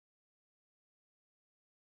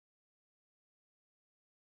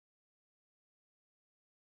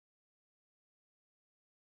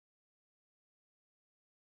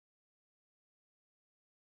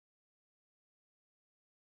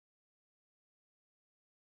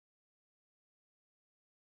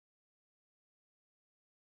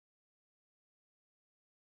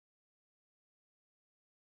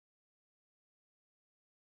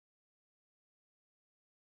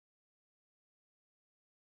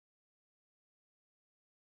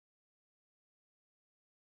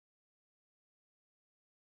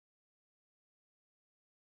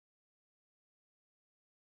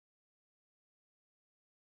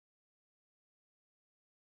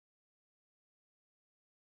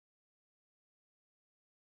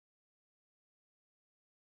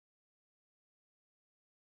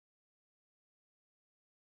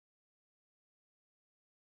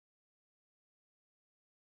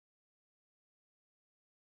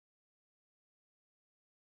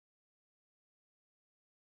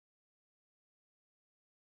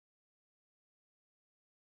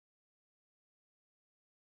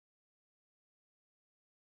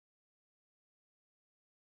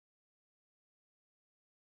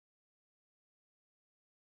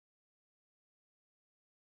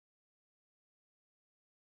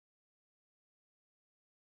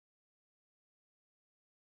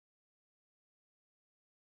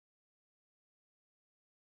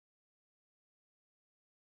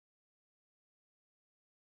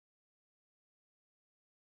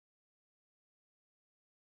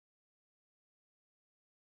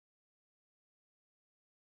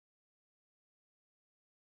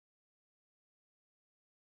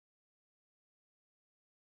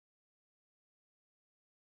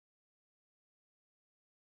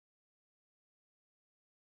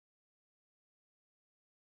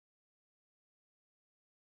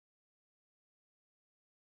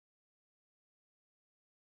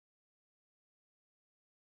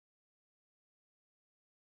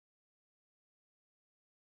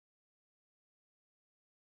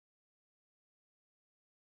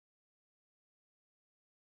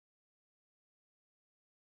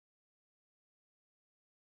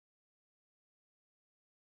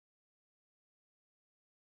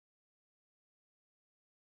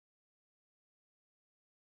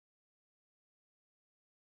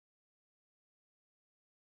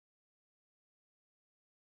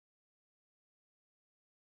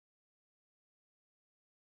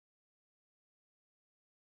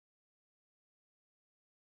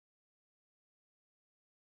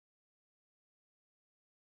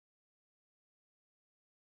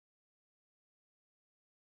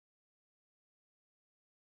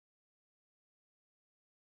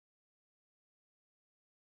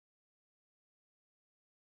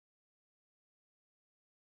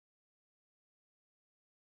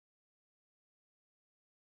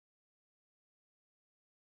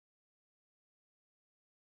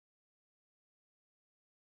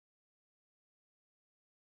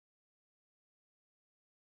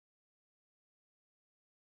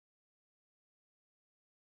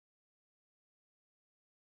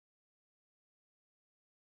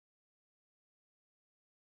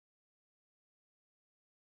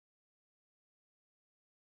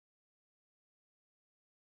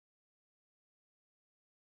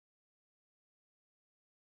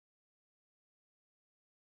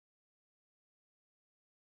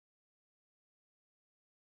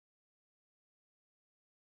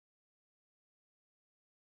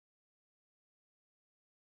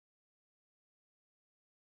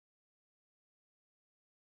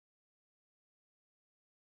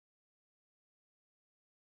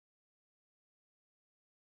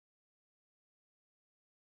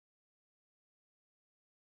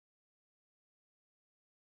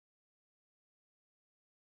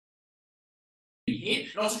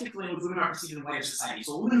behave, it also can explain what women are perceived in wider society.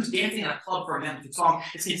 So a woman who's dancing at a club for a man with a song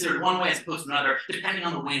is considered one way as opposed to another, depending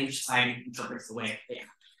on the way in which society interprets the way they act.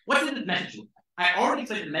 What does the message look like? I already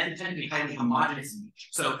said that men tend to be highly homogenous in nature.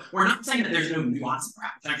 So we're not saying that there's no nuance in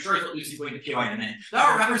rap, which I'm sure is what Lucy's going to POI in a minute. There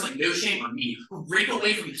are rappers like No Shame or Me who break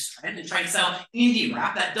away from this trend and try to sell indie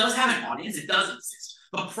rap that does have an audience, it does exist.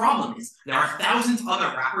 The problem is, there are thousands of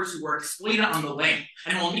other rappers who were exploited on the way.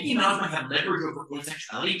 And while Nicki Minaj might have leverage over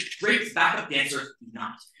homosexuality, Drake's backup dancers do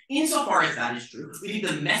not. Insofar as that is true, we think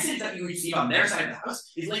the message that you receive on their side of the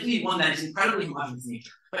house is likely one that is incredibly homogenous in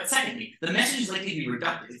nature. But secondly, the message is likely to be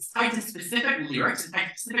reductive. It's tied to specific lyrics and tied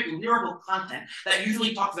to specific lyrical content that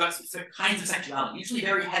usually talks about specific kinds of sexuality, usually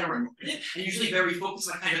very heteronormative, and usually very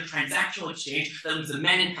focused on kind of transactional exchange that leaves the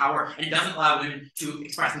men in power and doesn't allow women to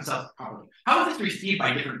express themselves properly. How is this received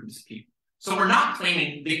by different groups of people? So we're not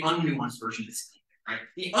claiming the unnuanced version of this claim, right?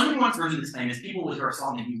 The unnuanced version of this claim is people will hear a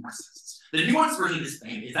song and be narcissists. The nuanced version of this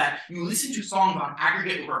claim is that you listen to songs on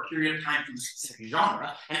aggregate over a period of time from a specific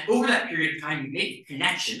genre, and over that period of time, you make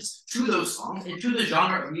connections to those songs and to the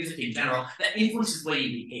genre of music in general that influences the way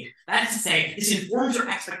you behave. That is to say, this informs your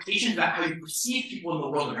expectations about how you perceive people in the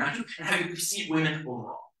world around you and how you perceive women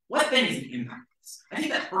overall. What then is the impact of this? I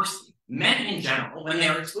think that firstly, men in general, when they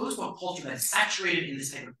are exposed to a culture that is saturated in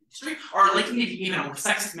this type of industry, are likely to behave in a more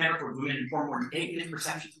sexist manner toward women and form more negative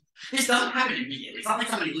perceptions. This doesn't happen immediately. It's not like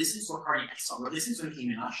somebody listens to a Cardi B song or listens to a Nicki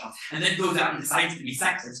Minaj song and then goes out and decides to be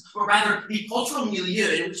sexist, but rather the cultural milieu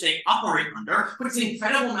in which they operate under puts an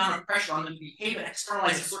incredible amount of pressure on them to behave and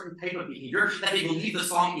externalize a certain type of behavior that they believe the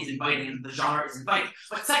song is inviting and the genre is inviting.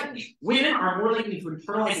 But secondly, women are more likely to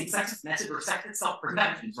internalize a sexist message or sexist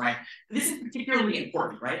self-perceptions, right? This is particularly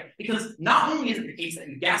important, right? Because not only is it the case that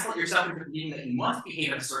you gaslight yourself into believing that you must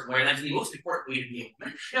behave in a certain way, that's the most important way to be a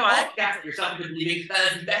woman. You also gaslight yourself into believing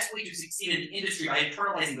that the best way to succeed in the industry by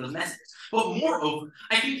internalizing those messages. But moreover,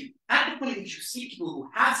 I think at the point in which you see people who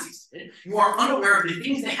have succeeded, you are unaware of the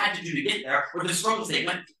things they had to do to get there or the struggles they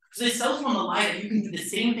went through. So they sells you on the lie that you can do the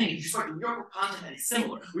same thing if you start lyrical content that is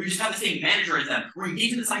similar, where you just have the same manager as them, or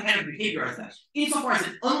engage in the same kind of behavior as them. Insofar as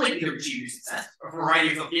it's unlikely to achieve your success, or for a variety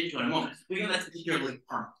of yourself into in a moment, we think that's particularly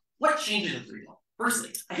harmful. What changes as a result?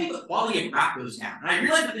 Firstly, I think the quality of rap goes down. And I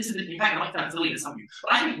realize that this is an impact that might sound silly to some of you,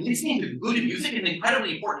 but I think listening to good music is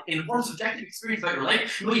incredibly important. It informs subjective experience about your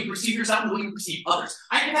life, the way you perceive yourself, and the way you perceive others.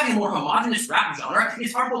 I think having a more homogenous rap genre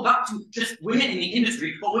is harmful not to just women in the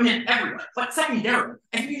industry, but women everywhere. But secondarily,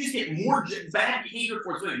 I think you just get more bad behavior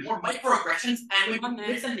towards women, more microaggressions, and when you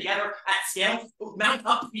mix them together at scale, mount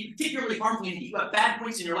up to be particularly harmful and you have bad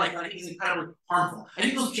points in your life that I think is incredibly harmful. I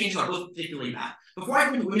think those changes are both particularly bad. Before I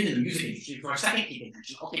bring the women in the music industry for our second key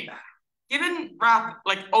contention, I'll take that. Given rap,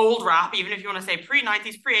 like old rap, even if you want to say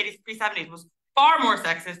pre-90s, pre-80s, pre-70s, was far more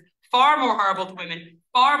sexist, far more horrible to women,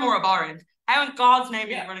 far more abhorrent. How in God's name are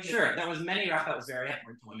you running this? Sure, there was many rap that was very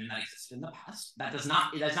abhorrent to women that existed in the past. That is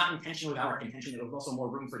not intentional with our contention. There was also more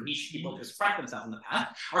room for niche people to express themselves in the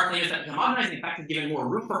past. Our claim is that homogenizing in fact has given more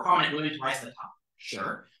room for prominent women to rise to the top.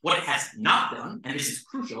 Sure. What it has not done, and this is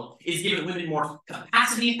crucial, is given women more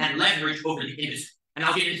capacity and leverage over the industry. And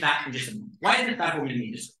I'll get into that in just a moment. Why is it bad for women in the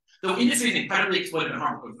industry? The industry is incredibly exploited and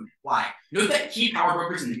harmful for women. Why? Note that key power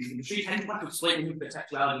brokers in the music industry tend to want to exploit women's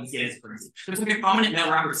sexuality and see it as currency. There's going to be prominent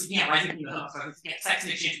male rappers seeking out rising female hooks, seeking out sex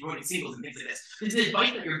in exchange for promoting singles and things like this. This is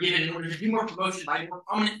advice that you're given in order to do more promotion by more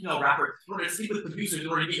prominent female rappers, in order to sleep with producers, in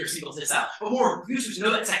order to get your singles to sell. But more producers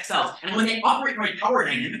know that sex sells, and when they operate from a power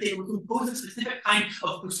dynamic, they will impose a specific kind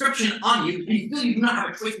of prescription on you, and you feel you do not have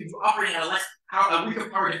a choice because you're operating at a weaker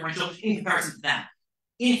power differential in comparison to them.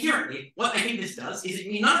 Inherently, what I think this does is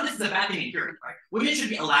none of this is a bad thing inherently, right? Women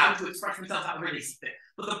should be allowed to express themselves however they see fit.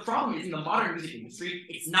 But the problem is in the modern music industry,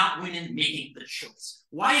 it's not women making the choice.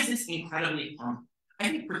 Why is this incredibly harmful? I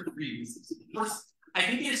think for three reasons. First, I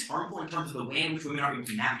think it is harmful in terms of the way in which women are able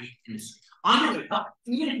to navigate the industry. On your way up,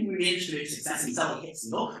 even if you manage to make success and sell a hit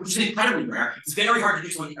single, which is incredibly rare, it's very hard to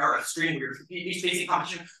do so in the era of streaming where you're facing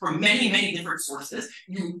competition from many, many different sources.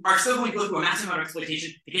 You are still going to go through a massive amount of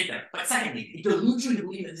exploitation to get there. But secondly, it deludes you to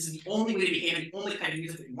believe that this is the only way to behave and the only kind of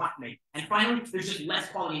music that you want to make. And finally, there's just less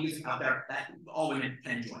quality music out there that all women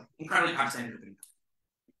can enjoy. Incredibly condescending.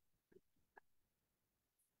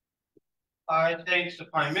 Thanks to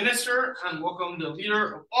Prime Minister and welcome the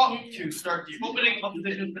leader of all to start the opening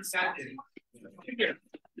opposition standing.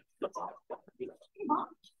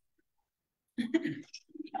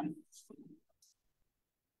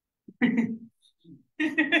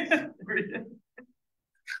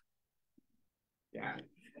 Yeah.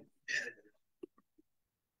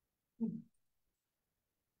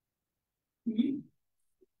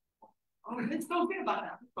 Oh, it's so good about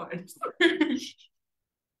that.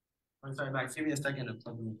 I'm sorry, Max, give me a second to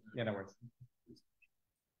plug in. Yeah, no worries.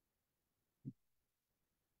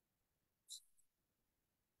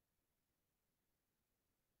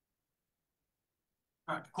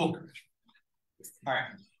 All right, cool. All right,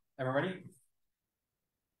 everyone ready?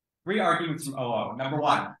 3 arguments from OO. Number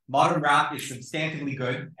 1, modern rap is substantively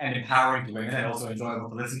good and empowering to women and also enjoyable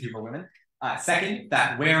to listen to for women. Second,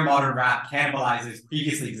 that where modern rap cannibalizes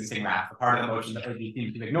previously existing rap, the part of the motion that OG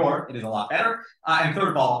seems to ignore, it is a lot better. And third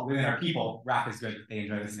of all, women are people, rap is good, they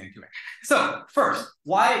enjoy listening to it. So first,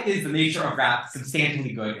 why is the nature of rap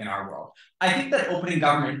substantially good in our world? I think that opening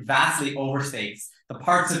government vastly overstates the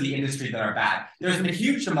parts of the industry that are bad. There's been a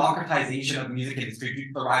huge democratization of the music industry due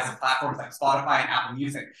to the rise of platforms like Spotify and Apple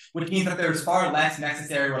Music, which means that there's far less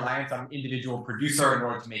necessary reliance on an individual producer in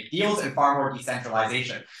order to make deals and far more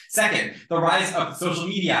decentralization. Second, the rise of social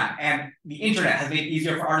media and the internet has made it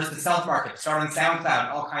easier for artists to self-market, start on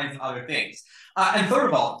SoundCloud, all kinds of other things. And third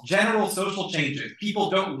of all, general social changes. People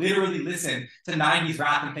don't literally listen to 90s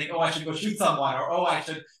rap and think, oh, I should go shoot someone, or oh, I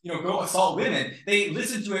should, go assault women. They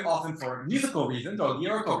listen to it often for musical reasons or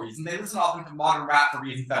lyrical reasons. They listen often to modern rap for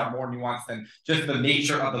reasons that are more nuanced than just the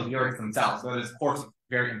nature of the lyrics themselves. So that is, of course,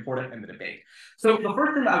 very important in the debate. So the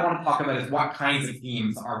first thing that I want to talk about is what kinds of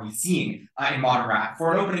themes are we seeing in modern rap.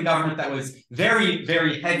 For an opening government that was very,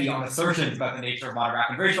 very heavy on assertions about the nature of modern rap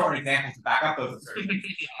and very short examples to back up those assertions,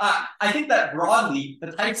 I think that broadly,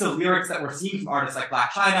 the types of lyrics that we're seeing from artists like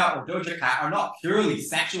Black China or Doja Cat are not purely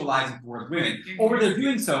sexualizing towards women. Or where they're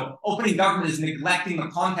doing so, opening government is neglecting the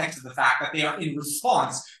context of the fact that they are in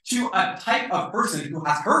response to a type of person who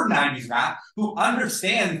has heard 90s rap, who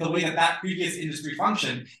understands the way that that previous industry functioned,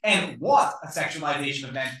 and wants a sexualization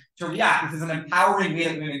of men to react. This is an empowering way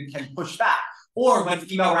that women can push back. Or when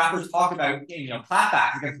female rappers talk about,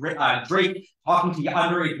 clapbacks against Drake talking to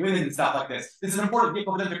underage women and stuff like this, this is an important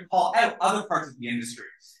vehicle for them to call out other parts of the industry.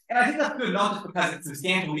 And I think that's good, not just because it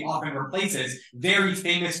substantially often replaces very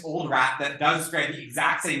famous old rap that does spread the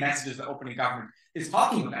exact same messages that opening government is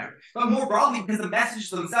talking about, but more broadly because the messages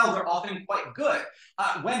themselves are often quite good.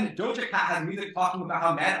 When Doja Cat has music talking about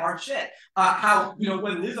how men are shit, how,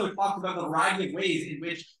 when Lizzo talks about the variety of ways in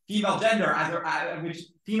which female gender, in which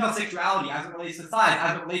female sexuality, as it relates to size,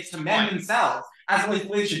 as it relates to men themselves, as it relates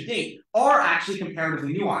to ways to date, are actually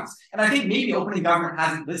comparatively nuanced. And I think maybe opening government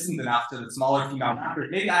hasn't listened enough to the smaller female rappers.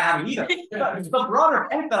 Maybe I haven't either. The broader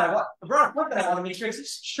point that I want to make sure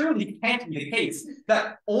is surely can't be the case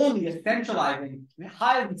that only essentializing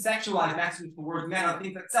highly sexualized messages towards men are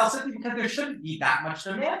things that sell, simply because there shouldn't be that much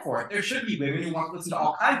demand for it. There should be women who want to listen to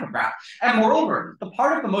all kinds of rap. And moreover, the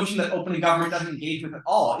part of the motion that opening government doesn't engage with at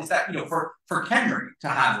all is that, for Kendrick to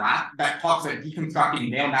have rap that talks about deconstructing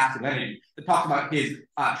male masculinity, that talks about his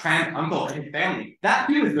trans uncle and his family, that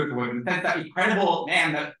too is good for women. In the sense that a credible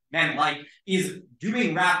man that men like is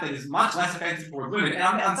doing rap that is much less offensive towards women. And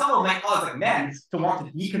on some level, might cause men to want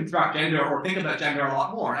to deconstruct gender or think about gender a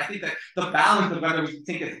lot more. And I think that the balance of whether we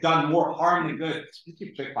think it's done more harm than good, just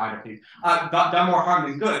keep quick fire, please, done more harm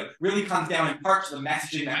than good, really comes down in part to the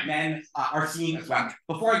messaging that men are seeing as well.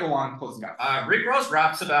 Before I go on, closing up. Rick Ross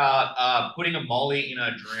raps about putting a molly in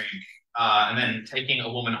a drink. And then taking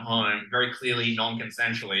a woman home very clearly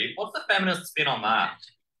non-consensually. What's the feminist spin on that?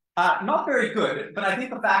 Not very good, but I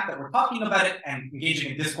think the fact that we're talking about it and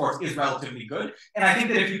engaging in discourse is relatively good. And I think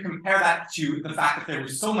that if you compare that to the fact that there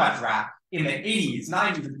was so much rap in the 80s,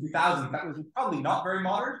 90s, and 2000s, that was probably not very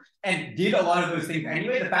modern and did a lot of those things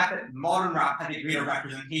anyway. The fact that modern rap had a greater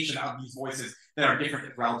representation of these voices that are different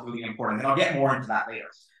is relatively important. And I'll get more into that later.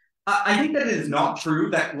 I think that it is not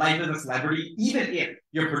true that life as a celebrity, even if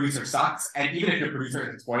your producer sucks, and even if your producer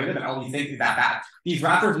is exploitative and all these things is that bad, these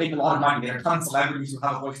rappers make a lot of money. They become celebrities who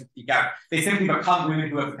have a voice to speak out. They simply become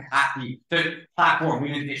women who have the capacity to platform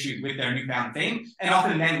women's issues with their newfound fame, and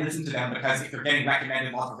often men listen to them because if they're getting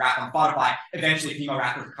recommended lots of rap on Spotify, eventually female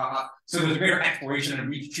rappers come up. So there's a greater exploration and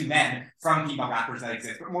reach to men from female rappers that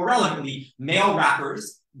exist. But more relevantly, male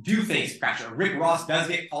rappers do face pressure. Rick Ross does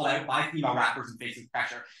get called out by female rappers and faces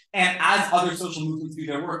pressure. And as other social movements do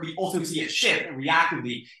their work, we also see it shift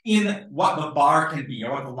reactively in what the bar can be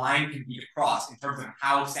or what the line can be to cross in terms of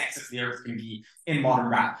how sexist lyrics can be in modern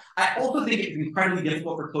rap. I also think it's incredibly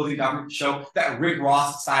difficult for closing government to show that Rick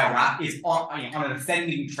Ross style rap is on an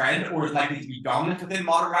ascending trend or is likely to be dominant within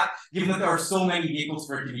modern rap, given that there are so many vehicles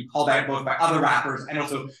for it to be called out both by other rappers and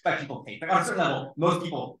also by people take. Like on a certain level, most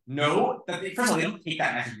people know that first of all, they don't take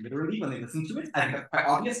that message literally when they listen to it. I think that's quite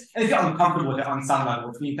obvious. And they feel uncomfortable with it on some level,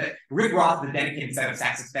 which means that Rick Ross is a dedicated set of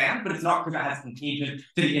sexist fans, but it's not because it has contagion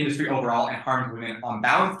to the industry overall and harms women on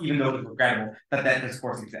balance, even though it's regrettable that that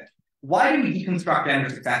discourse exists. Why do we deconstruct gender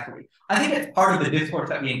successfully? I think it's part of the discourse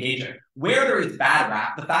that we engage in. Where there is bad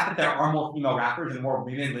rap, the fact that there are more female rappers and more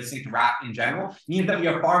women listening to rap in general means that we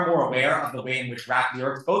are far more aware of the way in which rap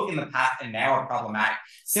lyrics, both in the past and now, are problematic.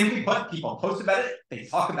 Simply put, people post about it, they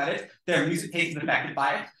talk about it, their music taste is affected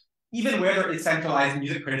by it. Even where there is centralized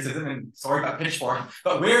music criticism, and sorry about Pitchfork,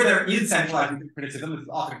 but where there is centralized music criticism, it's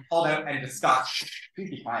often called out and discussed. Please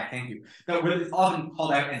be quiet, thank you. But where it's often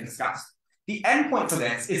called out and discussed. The endpoint for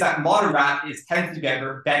this is that modern rap tends to get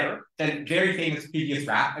better than very famous previous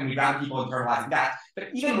rap, and we'd rather people internalizing that. But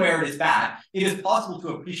even where it is bad, it is possible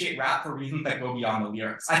to appreciate rap for reasons that go beyond the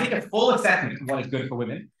lyrics. I think a full assessment of what is good for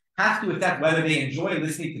women has to assess whether they enjoy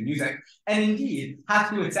listening to music, and indeed has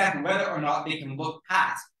to assess whether or not they can look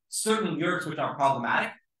past certain lyrics which are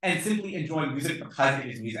problematic and simply enjoy music because it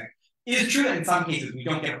is music. It is true that in some cases we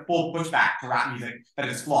don't get a full pushback to rap music that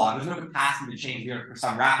is flawed. There's no capacity to change lyrics for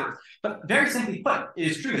some rappers. But very simply put, it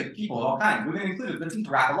is true that people of all kinds, women included, listen to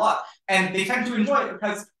rap a lot. And they tend to enjoy it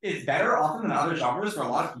because it's better often than other genres for a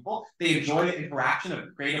lot of people. They enjoy the interaction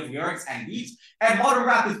of creative lyrics and beats. And modern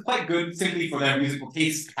rap is quite good simply for their musical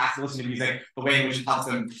taste, capacity to listen to music, the way in which it helps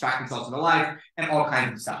them distract themselves from their life, and all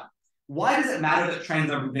kinds of stuff. Why does it matter that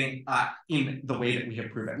trends are moving in the way that we have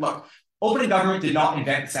proven? Look, opening government did not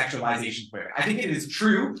invent sexualization of women. I think it is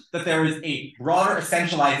true that there is a broader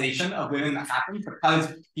essentialization of women that happens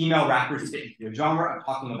because female rappers fit into the genre of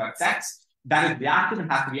talking about sex. That is reactive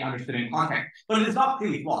and has to be understood in context. But it is not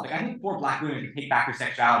clearly flawed. Like, I think poor Black women can take back their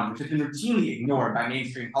sexuality, which has been routinely ignored by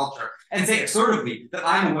mainstream culture, and say assertively that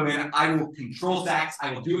I'm a woman, I will control sex,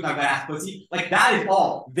 I will do it with my badass pussy. Like, that is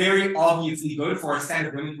all very obviously good for a set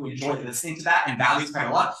of women who enjoy listening to that and value quite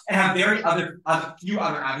a lot, and have few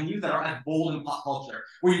other avenues that are as bold in pop culture,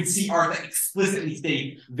 where you see art that explicitly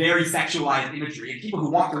state very sexualized imagery, and people who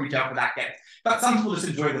want to reach out for that get it. But some people just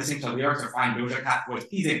enjoy listening to lyrics or find Doja Cat's voice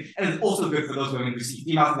pleasing, and it's also good for those women who see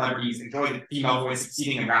female celebrities enjoy the female voice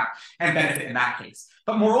succeeding in rap and benefit in that case.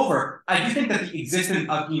 But moreover, I do think that the existence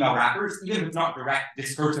of female rappers, even if it's not direct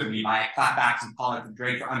discursively by clapbacks and call-outs of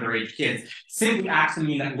Drake for underage kids, simply acts to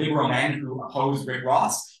mean that liberal men who oppose Rick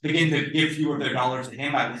Ross begin to give fewer of their dollars to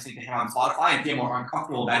him by listening to him on Spotify and feel more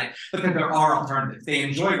uncomfortable about it, because there are alternatives. They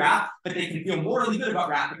enjoy rap, but they can feel morally good about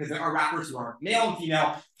rap because there are rappers who are male and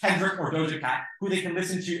female, Kendrick or Doja Cat, who they can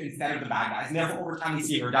listen to instead of the bad guys. And therefore, over time, we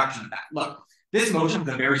see a reduction of that. Look, this motion is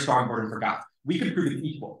a very strong burden for God. We could prove it's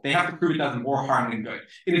equal. They have to prove it does more harm than good.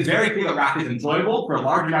 It is very clear that rap is enjoyable for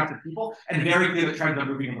large amounts of people, and very clear that trends are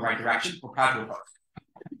moving in the right direction. We're proud to oppose.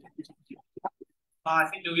 I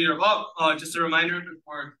think the leader up. Just a reminder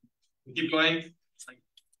before we keep going.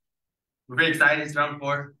 We're very excited. It's round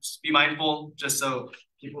 4. Just be mindful, just so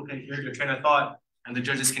people can hear your train of thought and the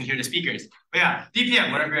judges can hear the speakers. But yeah,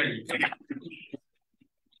 DPM, whenever you're ready.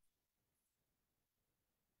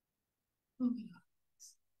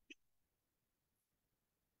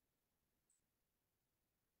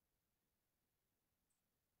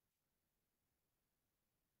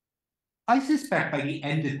 I suspect by the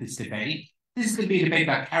end of this debate, this is going to be a debate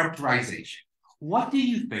about characterization. What do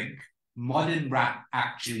you think modern rap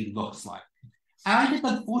actually looks like? And I think,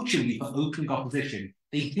 unfortunately, for opening opposition,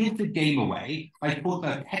 they give the game away by talking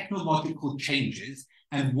about technological changes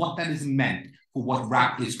and what that has meant for what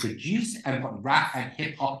rap is produced and what rap and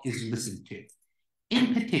hip-hop is listened to.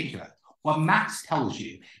 In particular, what Max tells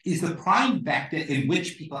you is the prime vector in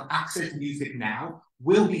which people access music now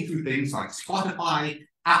will be through things like Spotify,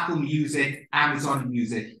 Apple Music, Amazon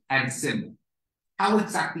Music, and similar. How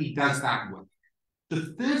exactly does that work?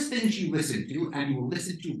 The first things you listen to, and you will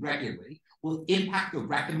listen to regularly, will impact the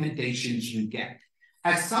recommendations you get.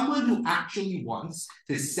 As someone who actually wants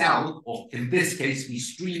to sell, or in this case, be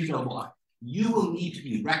streamed a lot, you will need to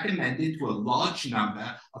be recommended to a large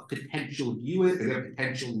number of potential viewers and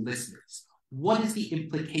potential listeners. What is the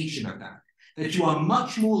implication of that? That you are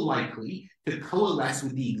much more likely to coalesce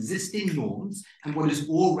with the existing norms and what is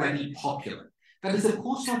already popular. That is, of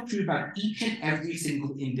course, not true about each and every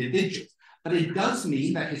single individual, but it does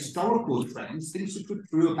mean that historical trends, things which were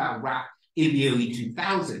true about rap in the early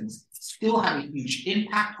 2000s, still have a huge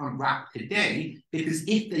impact on rap today, because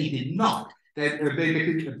if they did not,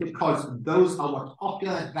 because those are what's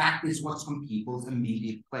popular, that is what's on people's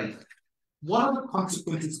immediate playlist. What are the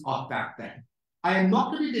consequences of that then? I am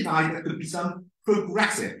not going to deny that there could be some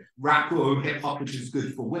progressive rap or hip-hop which is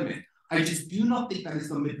good for women. I just do not think that is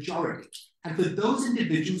the majority. And for those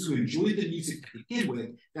individuals who enjoy the music to begin with,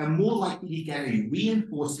 they're more likely to get a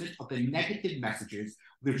reinforcement of the negative messages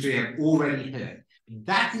which they have already heard.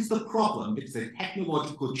 That is the problem, because of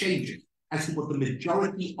technological changes as to what the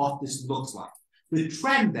majority of this looks like. The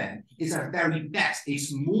trend then is at very best a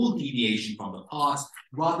small deviation from the past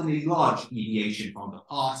rather than a large deviation from the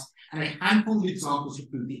past, and a handful of examples to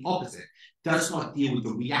prove the opposite does not deal with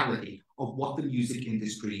the reality of what the music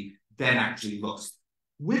industry then actually looks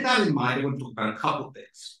like. With that in mind, I want to talk about a couple of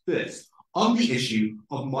things. First, on the issue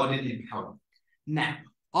of modern empowerment. Now,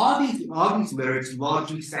 are these lyrics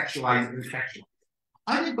largely sexualized and sexualized?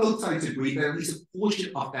 I think both sides agree that at least a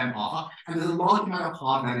portion of them are, and there's a large amount of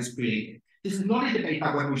harm that is created. This is not a debate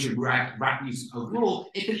about whether we should rap music overall.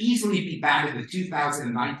 It could easily be banned in the 2000s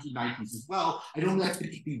and 1990s as well. I don't think that's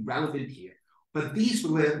particularly relevant here. But these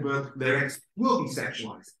lyrics will be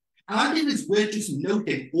sexualized. And I think it's worth just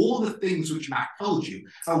noting all the things which Matt told you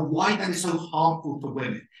about why that is so harmful to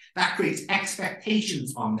women. That creates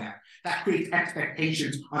expectations on them. That creates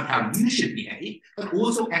expectations on how you should behave, but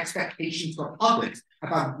also expectations from others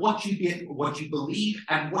about what you believe,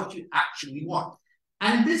 and what you actually want.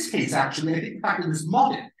 And in this case, actually, I think the fact that it's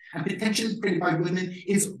modern and potentially created by women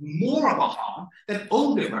is more of a harm than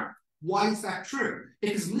older rap. Why is that true?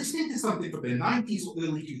 Because listening to something from the 90s or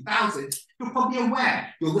early 2000s, you're probably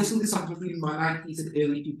aware you're listening to something from the 90s and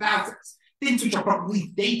early 2000s. Things which are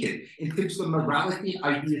probably dated in terms of the morality and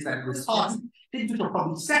ideas that it was taught. Things which are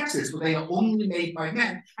probably sexist, where they are only made by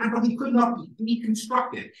men, and probably could not be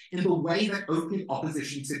deconstructed in the way that open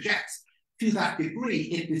opposition suggests. To that degree,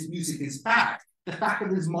 if this music is bad, the fact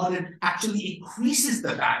that it's modern actually increases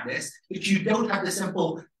the badness, but you don't have the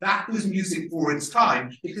simple, that was music for its time,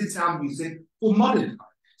 because it's now music for modern time.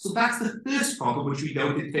 So that's the first problem which we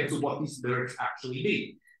note in terms of what these lyrics actually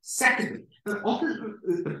mean. Secondly,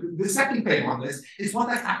 the second thing on this is what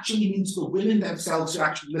that actually means for women themselves to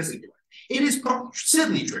actually listen to it. It is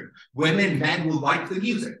certainly true. Women, men will like the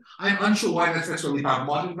music. I'm unsure why that's necessarily about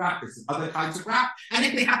modern rap. There's other kinds of rap. And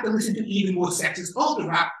if they have to listen to even more sexist older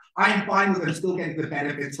rap, I am fine with them still getting the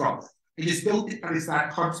benefits from it. It is still that is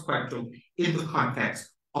that consequential in the context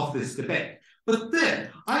of this debate. But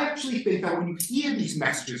third, I actually think that when you hear these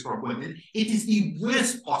messages from women, it is the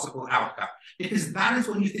worst possible outcome, because that is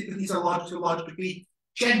when you think that these are to a large degree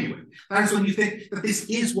genuine. That is when you think that this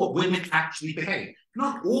is what women actually behave.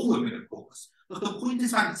 Not all women, of course, but the point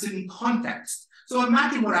is that it's in context. So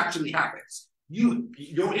imagine what actually happens.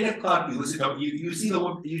 You're in a club, you see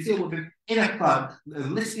a woman in a club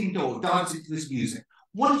listening to or dancing to this music.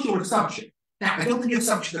 What is your assumption? Now, I don't think your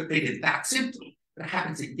assumption that they did that simply. But it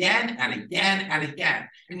happens again and again and again.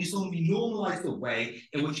 And you slowly normalize the way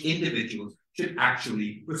in which individuals should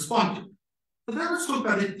actually respond to it. But then let's talk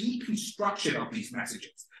about the deconstruction of these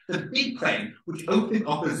messages. The big claim which open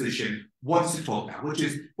opposition wants to talk about, which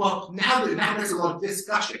is, well, now there's a lot of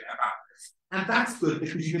discussion about this. And that's good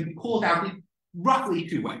because you can be called out in roughly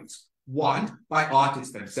two ways. One, by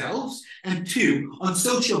artists themselves, and two, on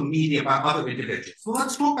social media by other individuals. So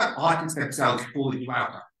let's talk about artists themselves calling you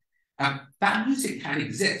out. That music can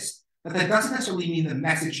exist, but that doesn't necessarily mean the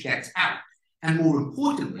message gets out. And more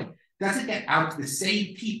importantly, does it get out to the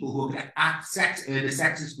same people who are going to act in a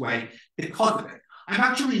sexist way because of it? I'm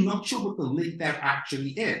actually not sure what the link there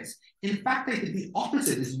actually is. In fact, I think the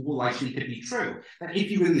opposite is more likely to be true. That if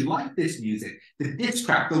you really like this music, the diss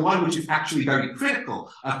track, the one which is actually very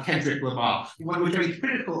critical of Kendrick Lamar, the one which is very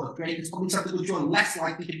critical of Drake, is probably something which you're less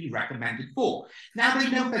likely to be recommended for. Now they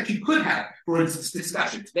know that you could have, for instance,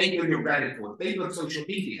 discussions, maybe on your Reddit board, maybe on social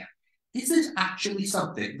media. Is this actually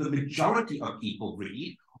something the majority of people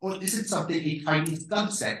read? Or is it something a tiny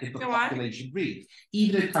subset of the population reads,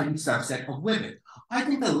 even a tiny subset of women? I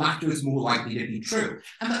think the latter is more likely to be true.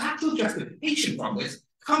 And the actual justification from this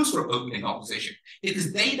comes from opening opposition,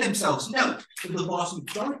 because they themselves know that the vast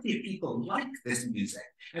majority of people like this music.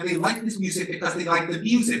 And they like this music because they like the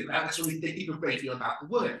music, without necessarily thinking a great deal about the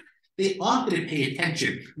word. They aren't going to pay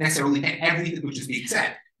attention necessarily to everything which is being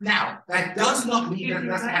said. Now, that does not mean that it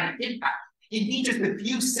doesn't have an impact. Indeed, just a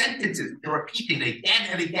few sentences you're repeating again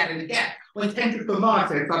and again and again. When Kendrick Lamar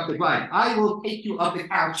says something like, I will take you off the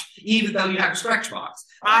couch even though you have stretch marks.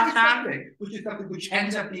 Which is something which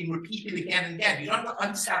ends up being repeated again and again. You don't have to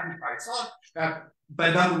understand why it's on,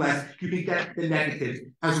 but nonetheless, you can get the negative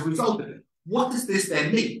as a result of it. What does this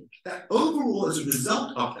then mean? That overall, as a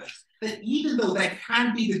result of this, that even though there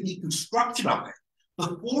can be the deconstruction of it,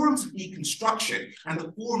 the forms of deconstruction and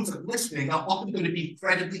the forms of listening are often going to be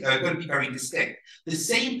very distinct. The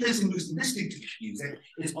same person who's listening to music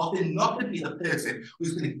is often not going to be the person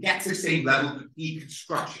who's going to get to the same level of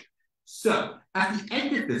deconstruction. So, at the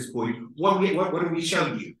end of this point, what are we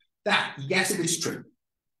showing you? That, yes, it is true.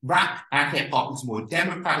 Rap and hip-hop is more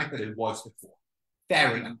democratic than it was before.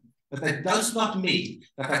 Fair enough. But that does not mean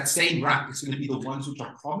that that same rap is going to be the ones which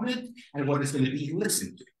are prominent and what is going to be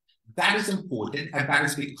listened to. That is important, and that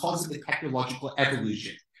is because of the technological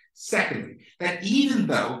evolution. Secondly, that even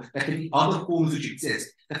though there can be other forms which exist,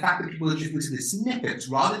 the fact that people are just listening to snippets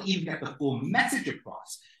rather than even get the full message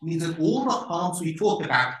across means that all the harms we talk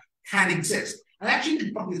about can exist. And actually,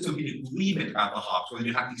 there's probably some agreement about the harms when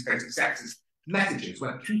you have these kinds of sexist messages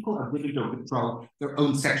where people are willing to control their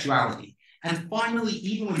own sexuality. And finally,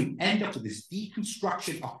 even when you end up with this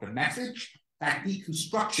deconstruction of the message, that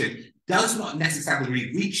deconstruction does not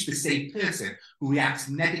necessarily reach the same person who reacts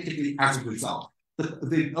negatively as a result.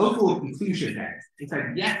 The overall conclusion there is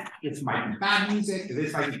that yes, this might be bad music,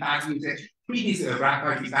 this might be bad music, previous rap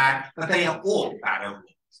might be bad, but they are all bad overall.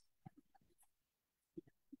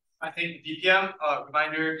 I think DPM,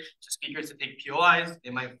 reminder to speakers to take POIs,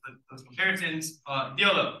 they might put those comparisons.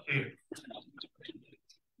 DLO, here.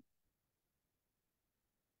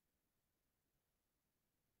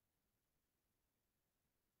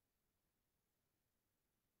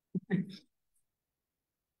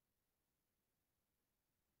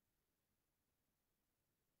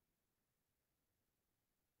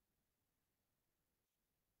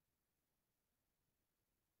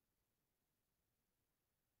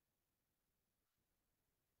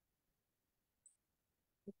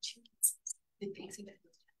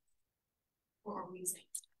 Or are we saying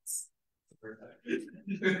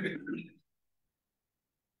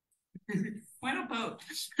Why not both?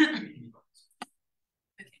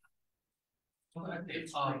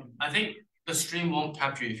 I think the stream won't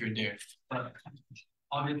capture you if you're there, but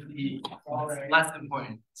obviously less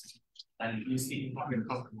important than you see what you're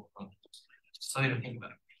comfortable from. Just something to think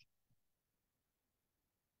about.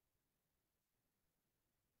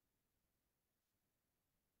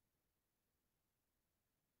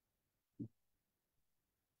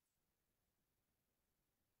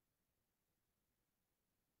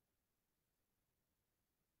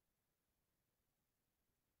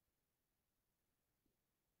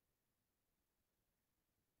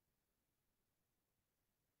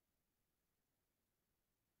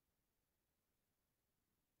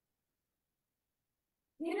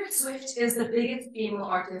 Taylor Swift is the biggest female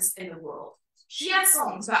artist in the world. She has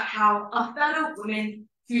songs about how a fellow woman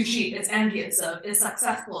who she is envious of is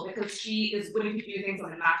successful because she is willing to do things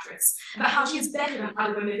on a mattress, about how she's better than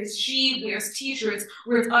other women because she wears t-shirts,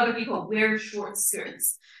 whereas other people wear short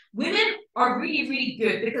skirts. Women are really, really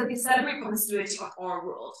good because they celebrate promiscuity of our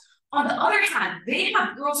world. On the other hand, they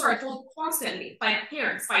have girls who are told constantly by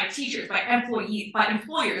parents, by teachers, by employees, by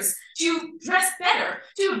employers to dress better,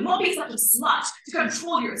 to not be such a slut, to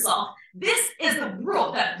control yourself. This is the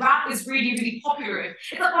world that rap is really, really popular in.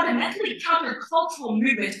 It's a fundamentally countercultural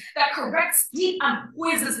movement that corrects deep and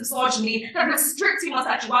poisonous misogyny, that restricts female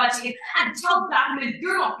sexuality, and tells black women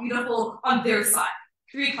you're not beautiful on their side.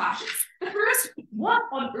 3 clashes. The first, what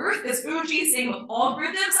on earth is OG saying with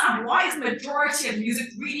algorithms, and why is the majority of music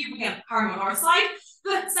really, really empowering on our side?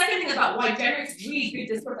 The second thing is about why gender is really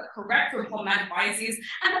good discourse that correct or problematic biases.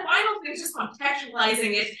 And the final thing is just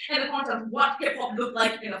contextualizing it in the context of what hip-hop looked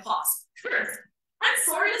like in the past. First, I'm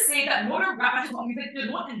sorry to say that modern rap and hip-hop music did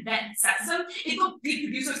not invent sexism. It got big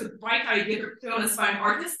producers with bright ideas to play on aspiring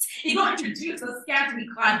artists. It got introduced a scantily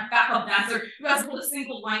clad backup dancer who has a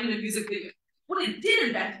single line in a music video. What it did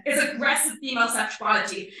invent is aggressive female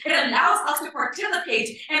sexuality. It allows us to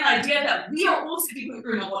participate in the idea that we are also people who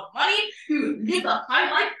earn a lot of money, who live a high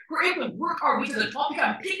life, who are able to work our way to the top, we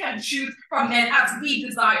can pick and choose from men as we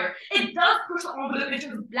desire. It does push the envelope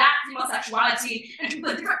into the black female sexuality and into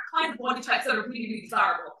the different kinds of body types that are really, really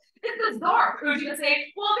desirable. It's bizarre for you to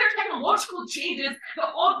say, well, there are technological changes. The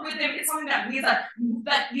algorithm is something that means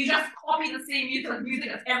that you just copy the same music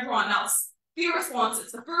as everyone else. Few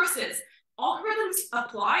responses. The first is, algorithms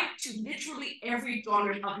apply to literally every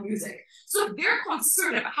genre of music. So if they're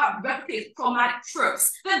concerned about how to replicate problematic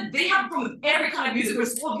tropes, then they have a problem with every kind of music, which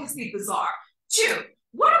is obviously bizarre. 2,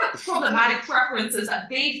 what are the problematic preferences that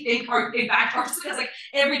they think are in fact are just because like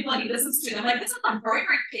everybody listens to them? Like this is a very,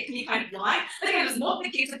 very pick-me kind of line. Again, it's not the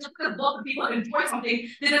case that just because lots of people enjoy something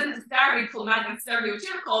that isn't necessarily problematic and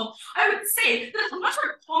stereotypical. I would say that it's a much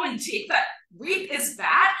more common take that rape is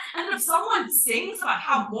bad, and if someone sings about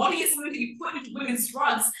how body is something to be put into women's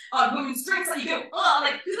drinks, and you go, oh,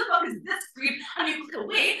 like who the fuck is this creep? And you click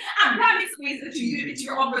away, and that makes ways into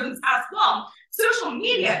your algorithms as well. Social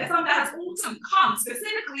media is something that has also come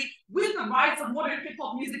specifically with the rise of modern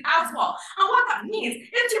hip-hop music as well. And what that means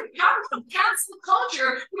is to have some cancel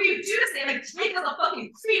culture where you do say like Drake is a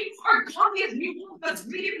fucking creep or Kanye is new that's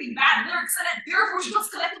really, really bad lyrics and it therefore you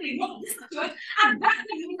just collectively won't listen to it. And that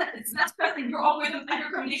means that it's less pressing your algorithms and your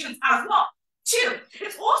recommendations as well. 2,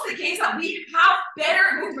 it's also the case that we have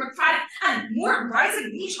better, more democratic, and more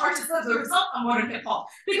rising niche artists as a result of modern hip hop.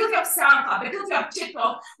 Because you have SoundCloud, because you have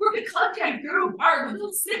TikTok, where because you can go viral with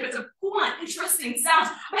little snippets of cool and interesting sounds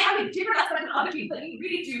by having different aspects than other people that you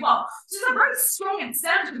really do well. So there's a very strong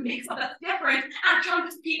incentive to make something that's different and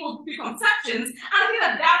challenges people's preconceptions. And I think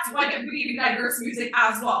that that's why you get really diverse music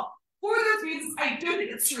as well. For those reasons, I don't think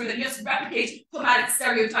it's true that you just replicate thematic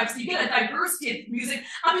stereotypes. You get a diversity of music,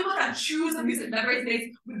 and people can choose the music that resonates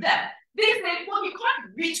with them. They say, well, you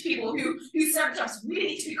can't reach people whose stereotypes really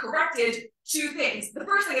need to be corrected. Two things. The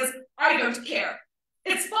first thing is, I don't care.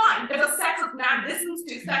 It's fine if a sexist man listens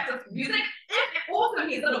to sexist music, if it also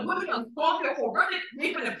means that a woman who has gone through horrific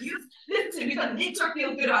rape and abuse listens to music that makes her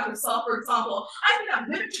feel good about herself, for example. I think that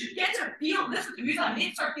women should get to listen to music that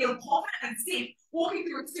makes her feel confident and safe walking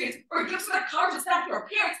through the streets, or gives her the courage to stand to her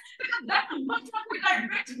parents, because that's a much more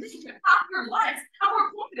direct relationship to happier lives and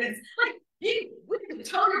more confidence. Like, you can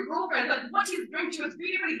tell your girlfriend that what she's doing to you is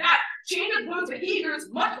really, really bad, changes women's behaviors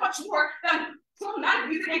much, much more than problematic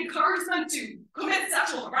music encourages them to commit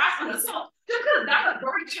sexual harassment and assault, just because that has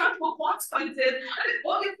very tangible consequences, and it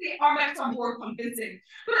obviously are meant to be more convincing.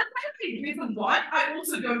 But the second reason why I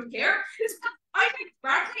also don't care is because I think,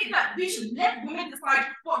 frankly, that we should let women decide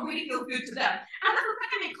what really feels good to them. And that's the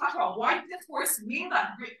second main clash about why discourse means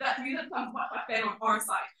that music comes back on our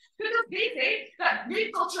side. Because they say that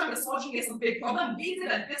rape culture and misogyny is a big problem. They say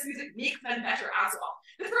that this music makes men better as well.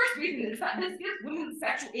 The first reason is that this gives women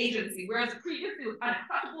sexual agency, whereas previously it was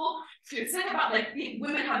unacceptable to sing about like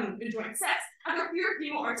women having enjoying sex, and there are fewer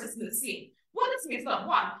female artists in the scene. What this means is that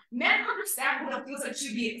one, men understand what it feels like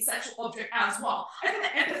to be a sexual object as well. I think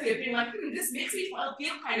the empathy of being like, this makes me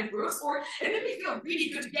feel kind of gross, or it makes me feel really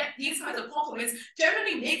good to get these kinds of compliments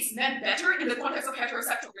generally makes men better in the context of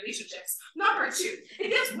heterosexual relationships. Number two,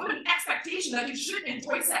 it gives women expectation that you should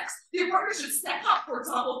enjoy sex. Your partner should step up, for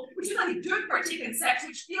example, which is that you don't partake in sex,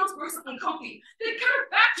 which feels gross and uncomfy. The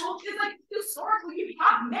counterfactual is like, historically, you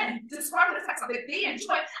have men describing the sex that they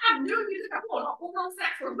enjoy and no music at all, not overall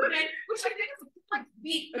sex for women, which I think is like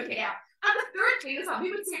weak, okay, yeah. And the third thing is that we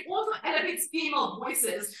would say also elevates female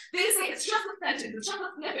voices. They say it's just a sentence, it's just a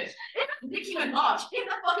snippet. If Nicki Minaj in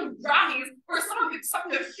the fucking Grammys or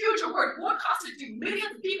something a huge award broadcasted to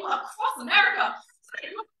millions of people across America, so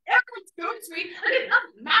everyone's going to me, and it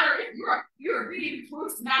doesn't matter if you're a really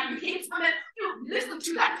close man who hates women, you listen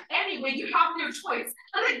to that anyway, you have no choice.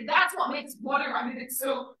 I think that's what makes modern rap music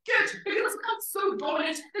so good, because it's become so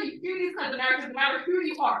dominant that you hear these kinds of narratives no matter who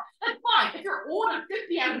you are. And fine, if you're old and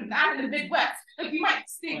 50 and mad in the Midwest, like you might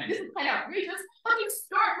think this is kind of outrageous, but you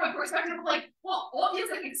start from a perspective of like, well,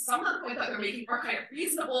 obviously I think some of the points that they're making are kind of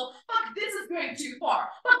reasonable, but this is going too far.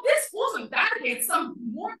 But this also validates some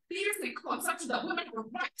more basic conceptions that women have a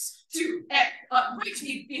right to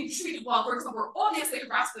be being treated well. For example, obviously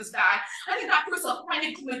harassed is bad. I think that process of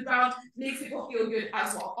finding common ground makes people feel good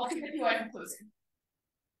as well. I'll keep it to in closing.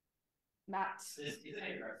 Matt. This is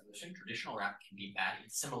a resolution. Traditional rap can be bad in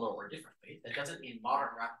similar or different ways. That doesn't mean modern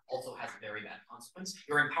rap also has a very bad consequence.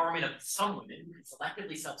 Your empowerment of some women who can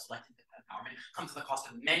selectively self-select into empowerment comes at the cost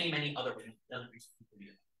of many, many other women.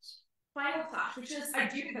 Final clash, which is, I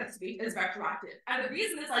do think that debate is retroactive. And the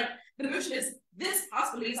reason is like, the notion is this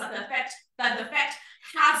house believes that the effect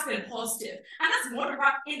has been positive. And that's modern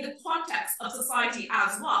rap in the context of society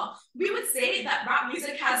as well. We would say that rap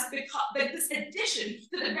music has become, that this addition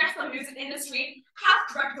to the rest of the music industry has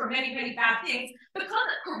corrected for many, many bad things, because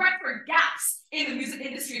it corrected for gaps in the music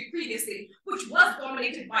industry previously, which was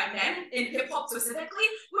dominated by men in hip-hop specifically,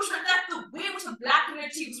 which meant that the way in which the Black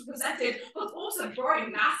community was presented was also very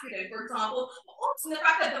masculine, for example, but also the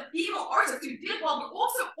fact that the female artists who did well were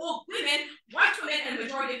also all women, white women in the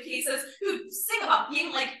majority of cases, who sing about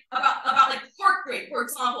being like, about like heartbreak, for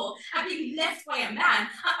example, and being left by a man,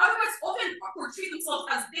 and otherwise often portray themselves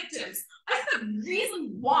as victims. I think the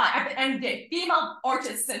reason why, at the end of the day, female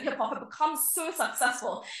artists in hip-hop have become so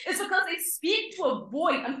successful is because they speak to a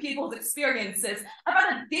void in people's experiences about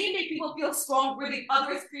that they make people feel strong where the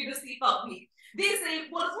others previously felt weak. They say,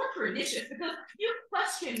 well, it's more pernicious because you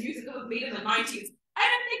question music that was made in the 90s. I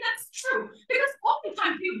don't think that's true, because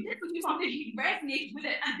oftentimes you listen to something, you resonate with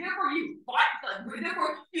it, and therefore you fight them,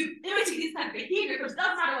 therefore you imitate these kinds of behavior, which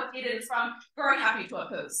doesn't matter what data it is from. Very happy to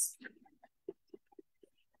oppose.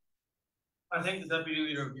 I thank the Deputy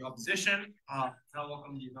Leader of the Opposition. Now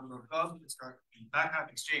welcome the member of Gov to start the back half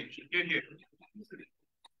exchange. Here.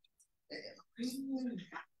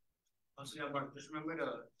 Also, Mark, just remember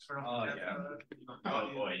to turn off the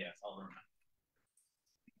Oh boy, yes, I'll remember.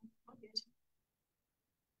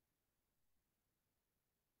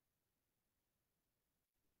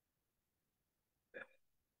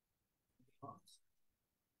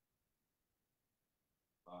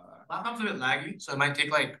 laptop's a bit laggy, so it might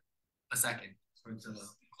take like a second for it to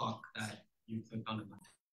clock that you clicked on it.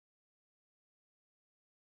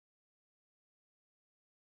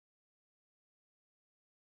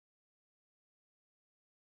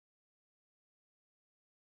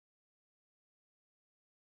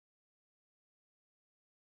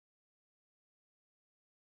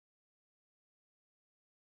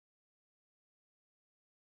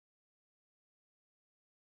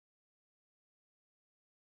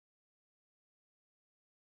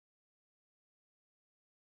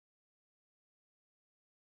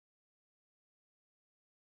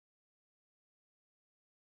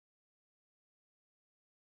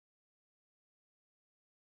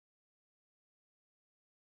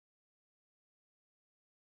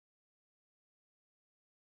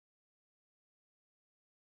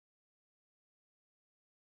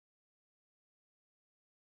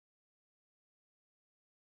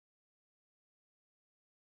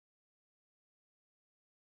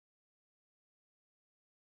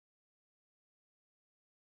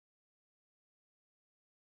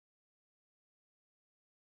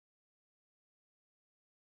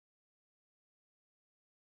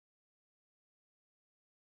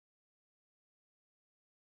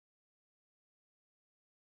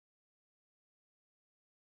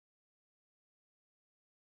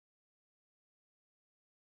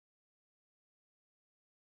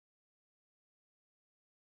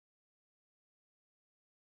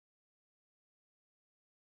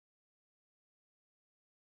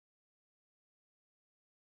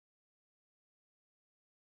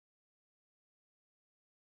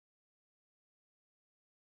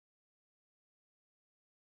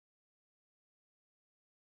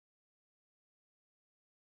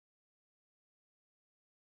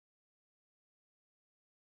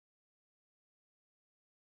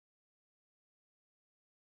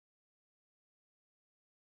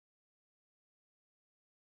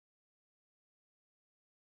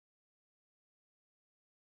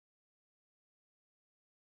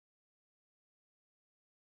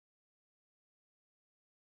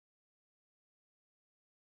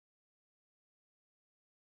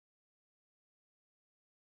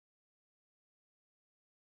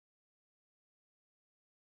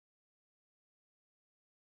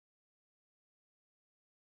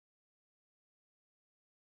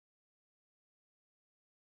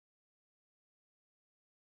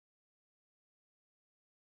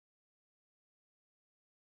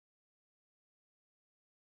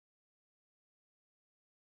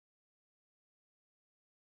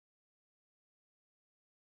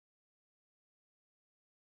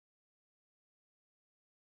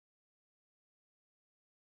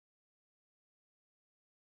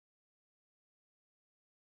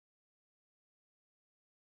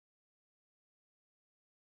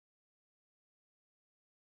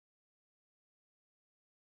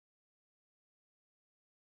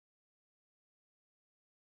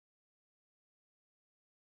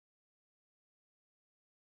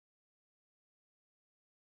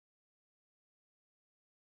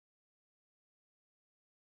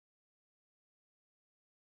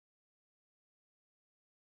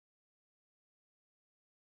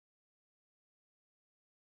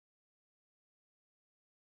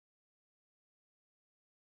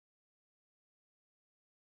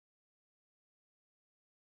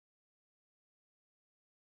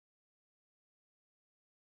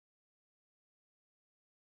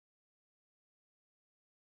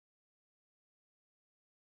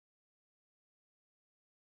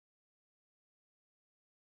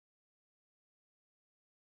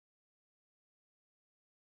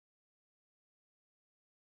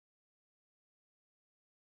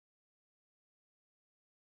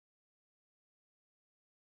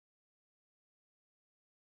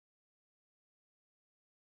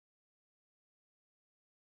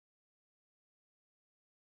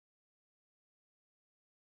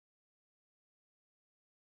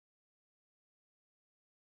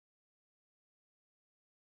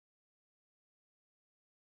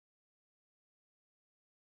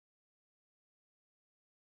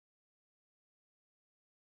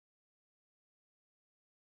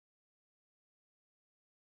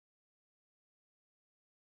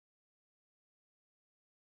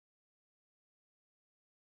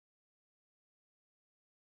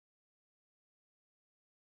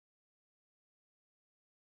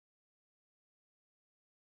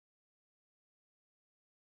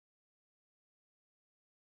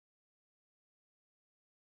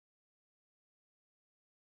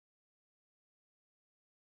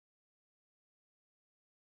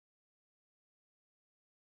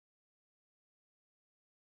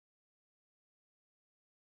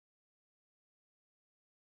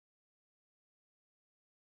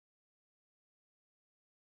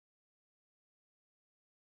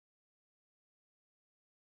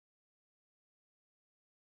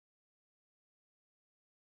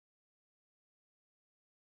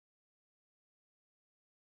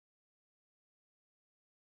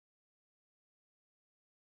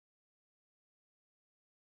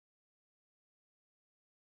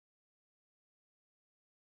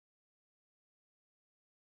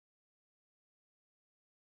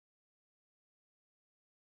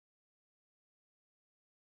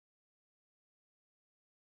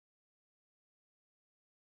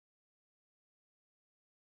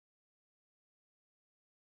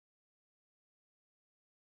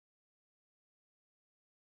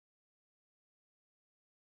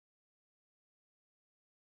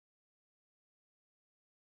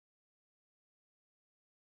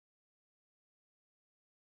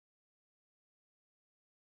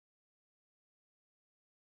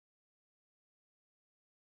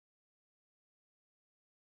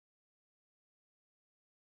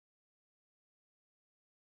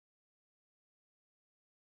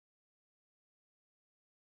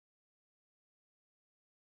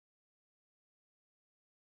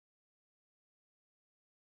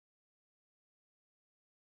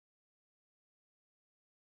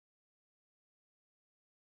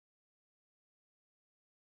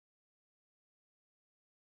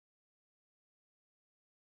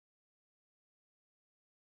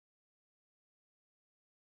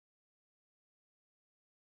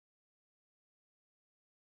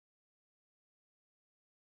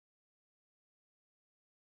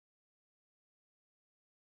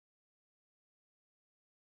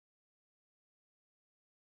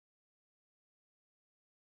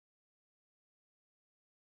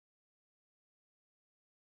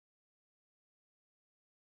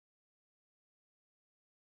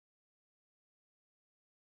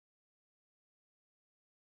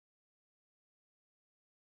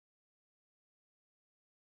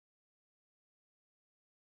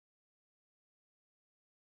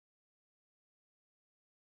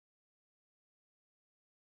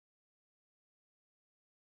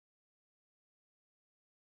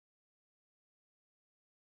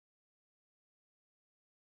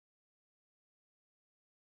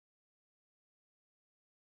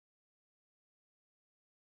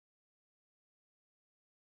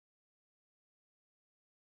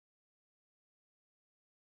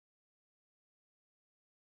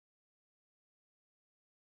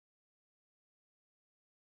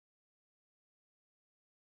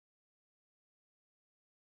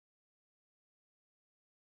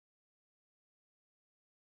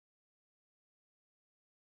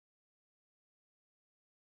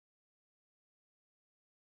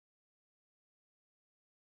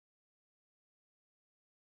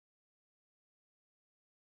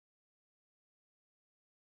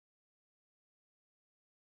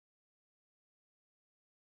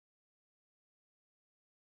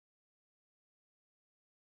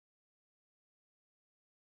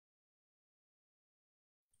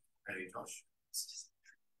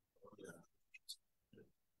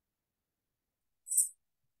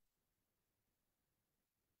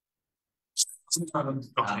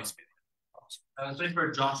 I was waiting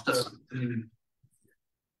for Josh to.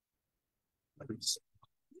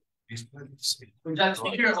 Jack,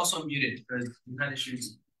 speaker is also muted because we had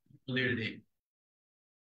issues earlier today.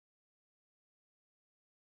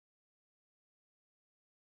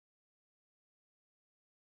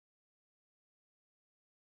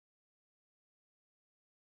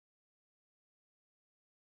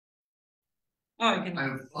 Oh, I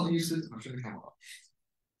can. I'll use it. I'm sure the camera.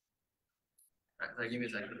 Right, give me a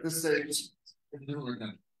second. This stage, it'd be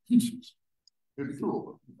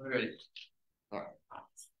cool. Alright.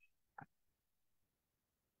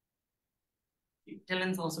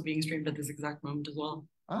 Dylan's also being streamed at this exact moment as well.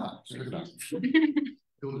 Ah, so look at that.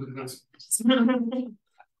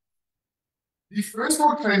 The first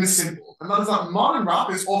word claim is simple, and that is that modern rap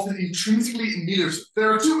is often intrinsically ameliorative. There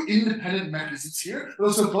are two independent mechanisms here, but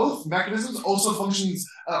also both mechanisms also functions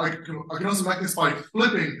can also mechanisms by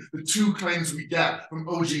flipping the two claims we get from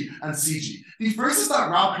OG and CG. The first is that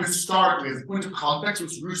rap historically, as a point of context,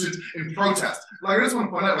 was rooted in protest. Like I just want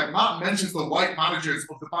to point out, like Matt mentions the white managers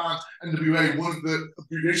of the band NWA. One of the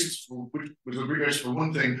abbreviations for which abbreviation for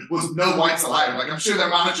one thing was no whites allowed. Like I'm sure their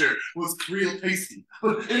manager was real tasty.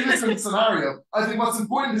 But in this scenario, I think what's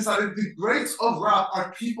important is that the greats of rap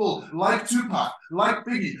are people like Tupac, like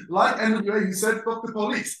Biggie, like NWA, who said fuck the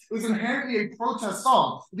police. It was inherently a protest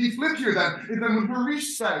song. The flip here then is that when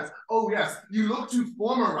Harish says, oh yes, you look to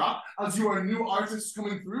former rap as you are new artists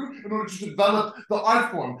coming through in order to develop the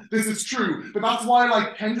art form. This is true, but that's why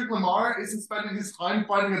like Kendrick Lamar isn't spending his time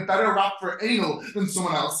finding a better rap for anal than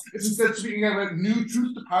someone else. It's instead speaking about new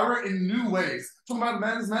truth to power in new ways. Talking about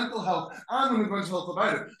men's mental health and women's mental health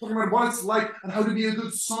about it. Talking about what it's like and how to be a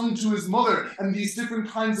good son to his mother and these different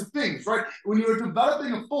kinds of things, right? When you're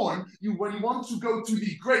developing a form, when you want to go to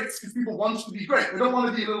the greats, because people want to be great. They don't want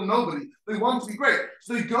to be a little nobody. They want to be great.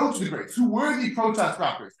 So they go to the greats who were the protest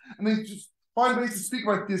rappers. And they just find ways to speak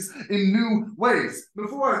about this in new ways.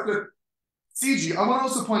 Before the CG, I want to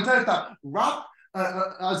also point out that rap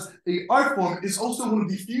as an art form is also one of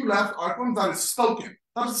the few left art forms that is spoken.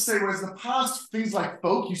 That is to say, whereas in the past, things like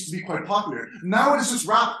folk used to be quite popular. Now it is just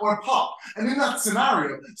rap or pop. And in that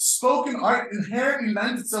scenario, spoken art inherently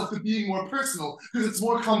lends itself to being more personal because it's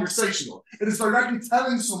more conversational. It is directly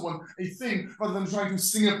telling someone a thing rather than trying to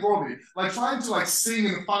sing it broadly. Like trying to sing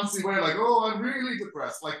in a fancy way, like, oh, I'm really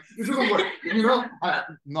depressed. Like, it doesn't work, you know? I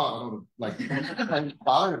don't I'm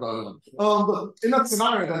bad about it. But in that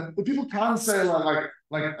scenario, then, the people can say I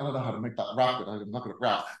don't know how to make that rap, but I'm not going to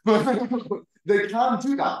rap. But they can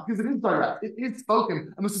do that because it is direct, it is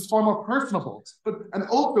spoken, and this is far more personable. And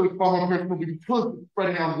also it's far more personable because it's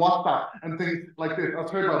spreading on WhatsApp and things like this.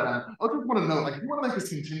 I've heard about that. I just want to know, if you want to make this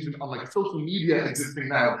contingent on social media existing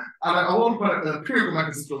now, and I want to put an empirical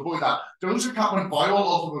mechanism to avoid that. Doja Cat went viral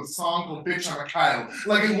off of a song called Bitch I'm a Cow.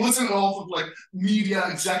 It wasn't off of media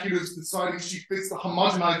executives deciding she fits the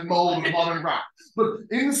homogenized mold of modern rap. But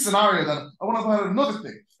in this scenario then, I want to point out another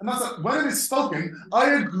thing. And that's that when it is spoken,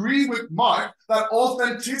 I agree with Mark that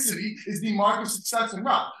authenticity is the mark of success in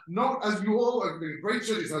rap. Note, as you all are great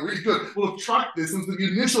judges, are really good, will have tracked this into the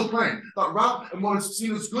initial claim that rap and what is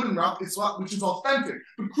seen as good in rap is what which is authentic.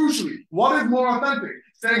 But crucially, what is more authentic?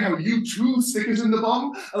 Saying how you too stick it in the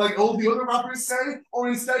bum, like all the other rappers say, or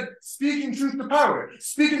instead speaking truth to power,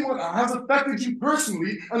 speaking what has affected you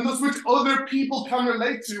personally, and thus which other people can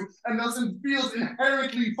relate to, and thus feels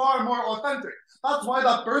inherently far more authentic. That's why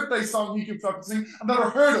that birthday song he keeps referencing, I've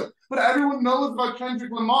never heard of. But everyone knows about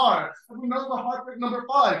Kendrick Lamar. Everyone knows about Heartbreak Number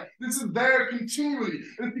 5. This is there continually.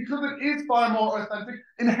 And it's because it is far more authentic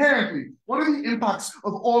inherently. What are the impacts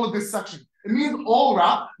of all of this section? It means all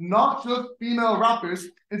rap, not just female rappers,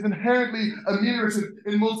 is inherently ameliorative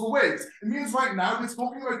in multiple ways. It means right now it's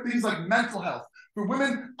talking about things like mental health for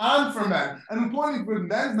women and for men. And importantly, for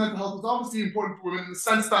men's mental health is obviously important for women in the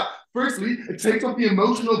sense that, firstly, it takes up the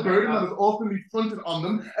emotional burden that is often fronted on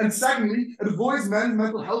them. And secondly, it avoids men's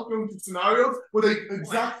mental health going into scenarios where they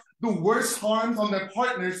exact the worst harms on their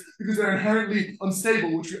partners because they're inherently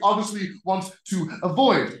unstable, which we obviously want to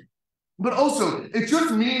avoid. But also, it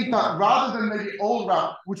just means that rather than maybe old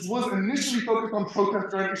rap, which was initially focused on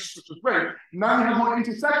protest around issues such as race, now we have more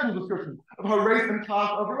intersectional discussions of how race and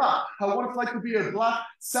class overlap, how what it's like to be a black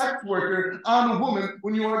sex worker and a woman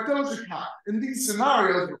when you are a Doja Cat. In these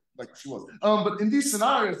scenarios, like she was. But in these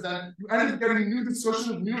scenarios, then you end up getting new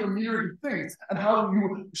discussion of new ameliorative things and how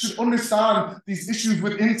you should understand these issues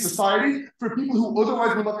within society for people who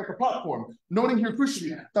otherwise would look at the platform. Noting here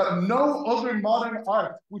crucially that no other modern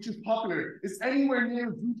art which is popular is anywhere near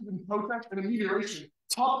rooted in protest and amelioration.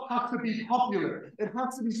 Top has to be popular. It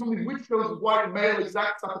has to be something which those white male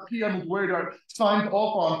execs that the PM is worried about signed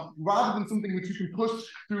off on, rather than something which you can push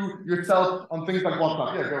through yourself on things like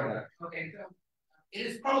WhatsApp. Yeah, go ahead. Okay, so it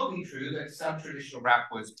is probably true that some traditional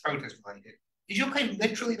rap was protest related. Did you claim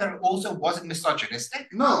literally that it also wasn't misogynistic?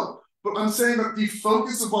 No, but I'm saying that the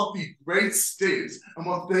focus of what the greats did and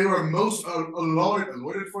what they were most allotted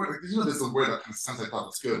for, like, you know, there's a word that kind of sounds like that,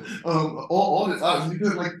 it's good. All this,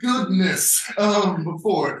 like goodness,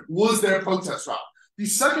 before was their protest rap. The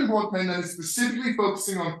second broad claim then is specifically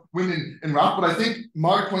focusing on women in rap, but I think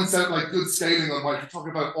Mark points out like good scaling on why if you're talking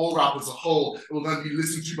about all rap as a whole, it will then be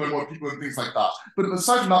listened to by more people and things like that. But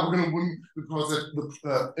aside from that, we're going to win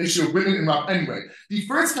the issue of women in rap anyway. The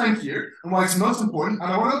first claim here, and why it's most important,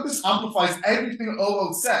 and I want to this amplifies everything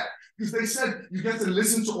OO said, because they said you get to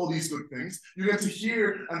listen to all these good things, you get to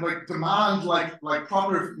hear and like demand like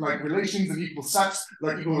proper like relations and equal sex,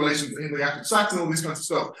 like equal relations in the act of sex and all these kinds of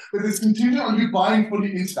stuff. But it's contingent on you buying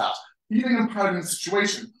fully into that, feeling empowered in the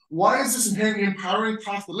situation. Why is this inherently empowering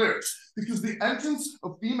past the lyrics? Because the entrance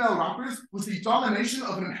of female rappers was the domination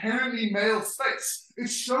of an inherently male space. It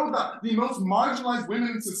showed that the most marginalized women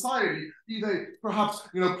in society, be they perhaps,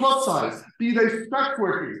 plus size, be they sex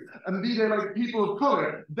workers, and be they like people of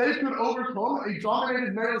color, they could overcome a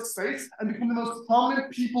dominated male space and become the most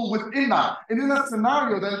prominent people within that. And in that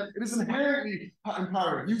scenario, then, it is inherently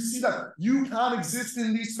empowering. You see that you can exist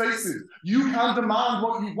in these spaces. You can demand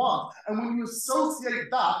what you want. And when you associate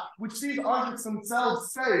that, which these artists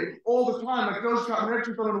themselves say all the time, like those Jack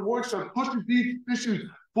Synnott on an award show, pushes these issues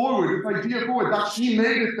forward, this idea forward, that she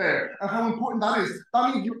made it there, and how important that is.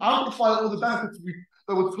 That means you amplify all the benefits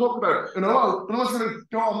that we'll talk about. But I'm not going to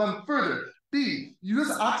go on them further. B, you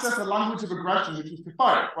just access a language of aggression, which is to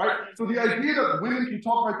fire, right? So the idea that women can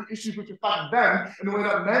talk about the issues which affect them in a way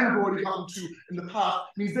that men have already gotten to in the past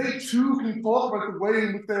means they too can talk about the way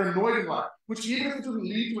in which they're annoyed in life, which even if it doesn't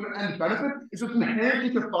lead to an end benefit, it's just inherently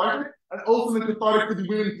cathartic and ultimately cathartic for the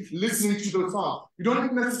women listening to those songs. You don't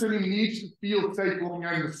even necessarily need to feel safe walking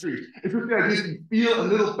out in the street. It's just the idea that you feel a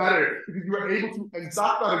little better because you are able to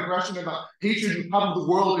exact that aggression and that hatred you have of the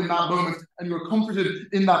world in that moment, and you are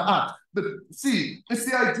comforted in that act. But see, it's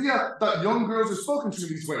the idea that young girls are spoken to in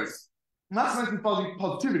these ways. And that's meant to be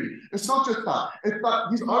positivity. It's not just that. It's that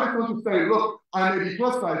these artists don't just say, look, I may be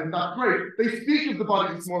plus size, and that's great. They speak of the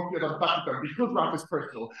body dysmorphia that affects them because rap is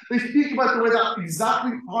personal. They speak about the way that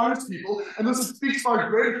exactly harms people, and thus it speaks far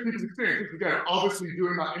greater to people's experience. Again, obviously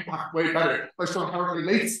doing that impact way better by showing how it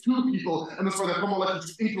relates to people, and that's why they're more likely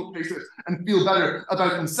to inculcate it and feel better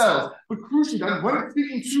about themselves. But crucially, then, when it's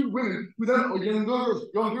speaking to women who then are young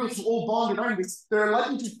girls who all bond around this, they're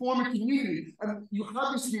likely to form a community, and you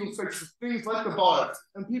have these communal spaces, things like the bars,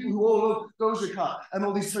 and people who all love Doja Cat and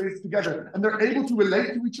all these phrases together, and they're able to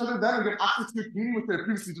relate to each other then and get access to a community which they're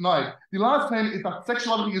previously denied. The last claim is that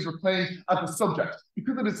sexuality is reclaimed as a subject.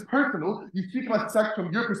 Because it is personal, you speak about sex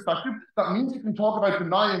from your perspective, that means you can talk about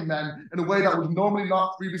denying men in a way that was normally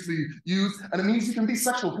not previously used, and it means you can be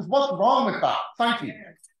sexual, because what's wrong with that? Thank you.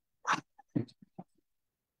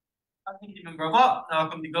 Teman Bapak,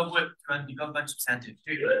 akan dibuat substantif.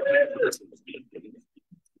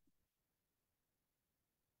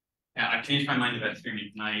 Yeah, I changed my mind about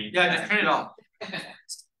streaming. Yeah, just turn it off.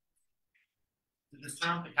 Just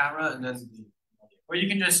turn off the camera and then, or you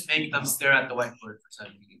can just make them stare at the whiteboard for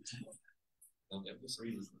 7 minutes.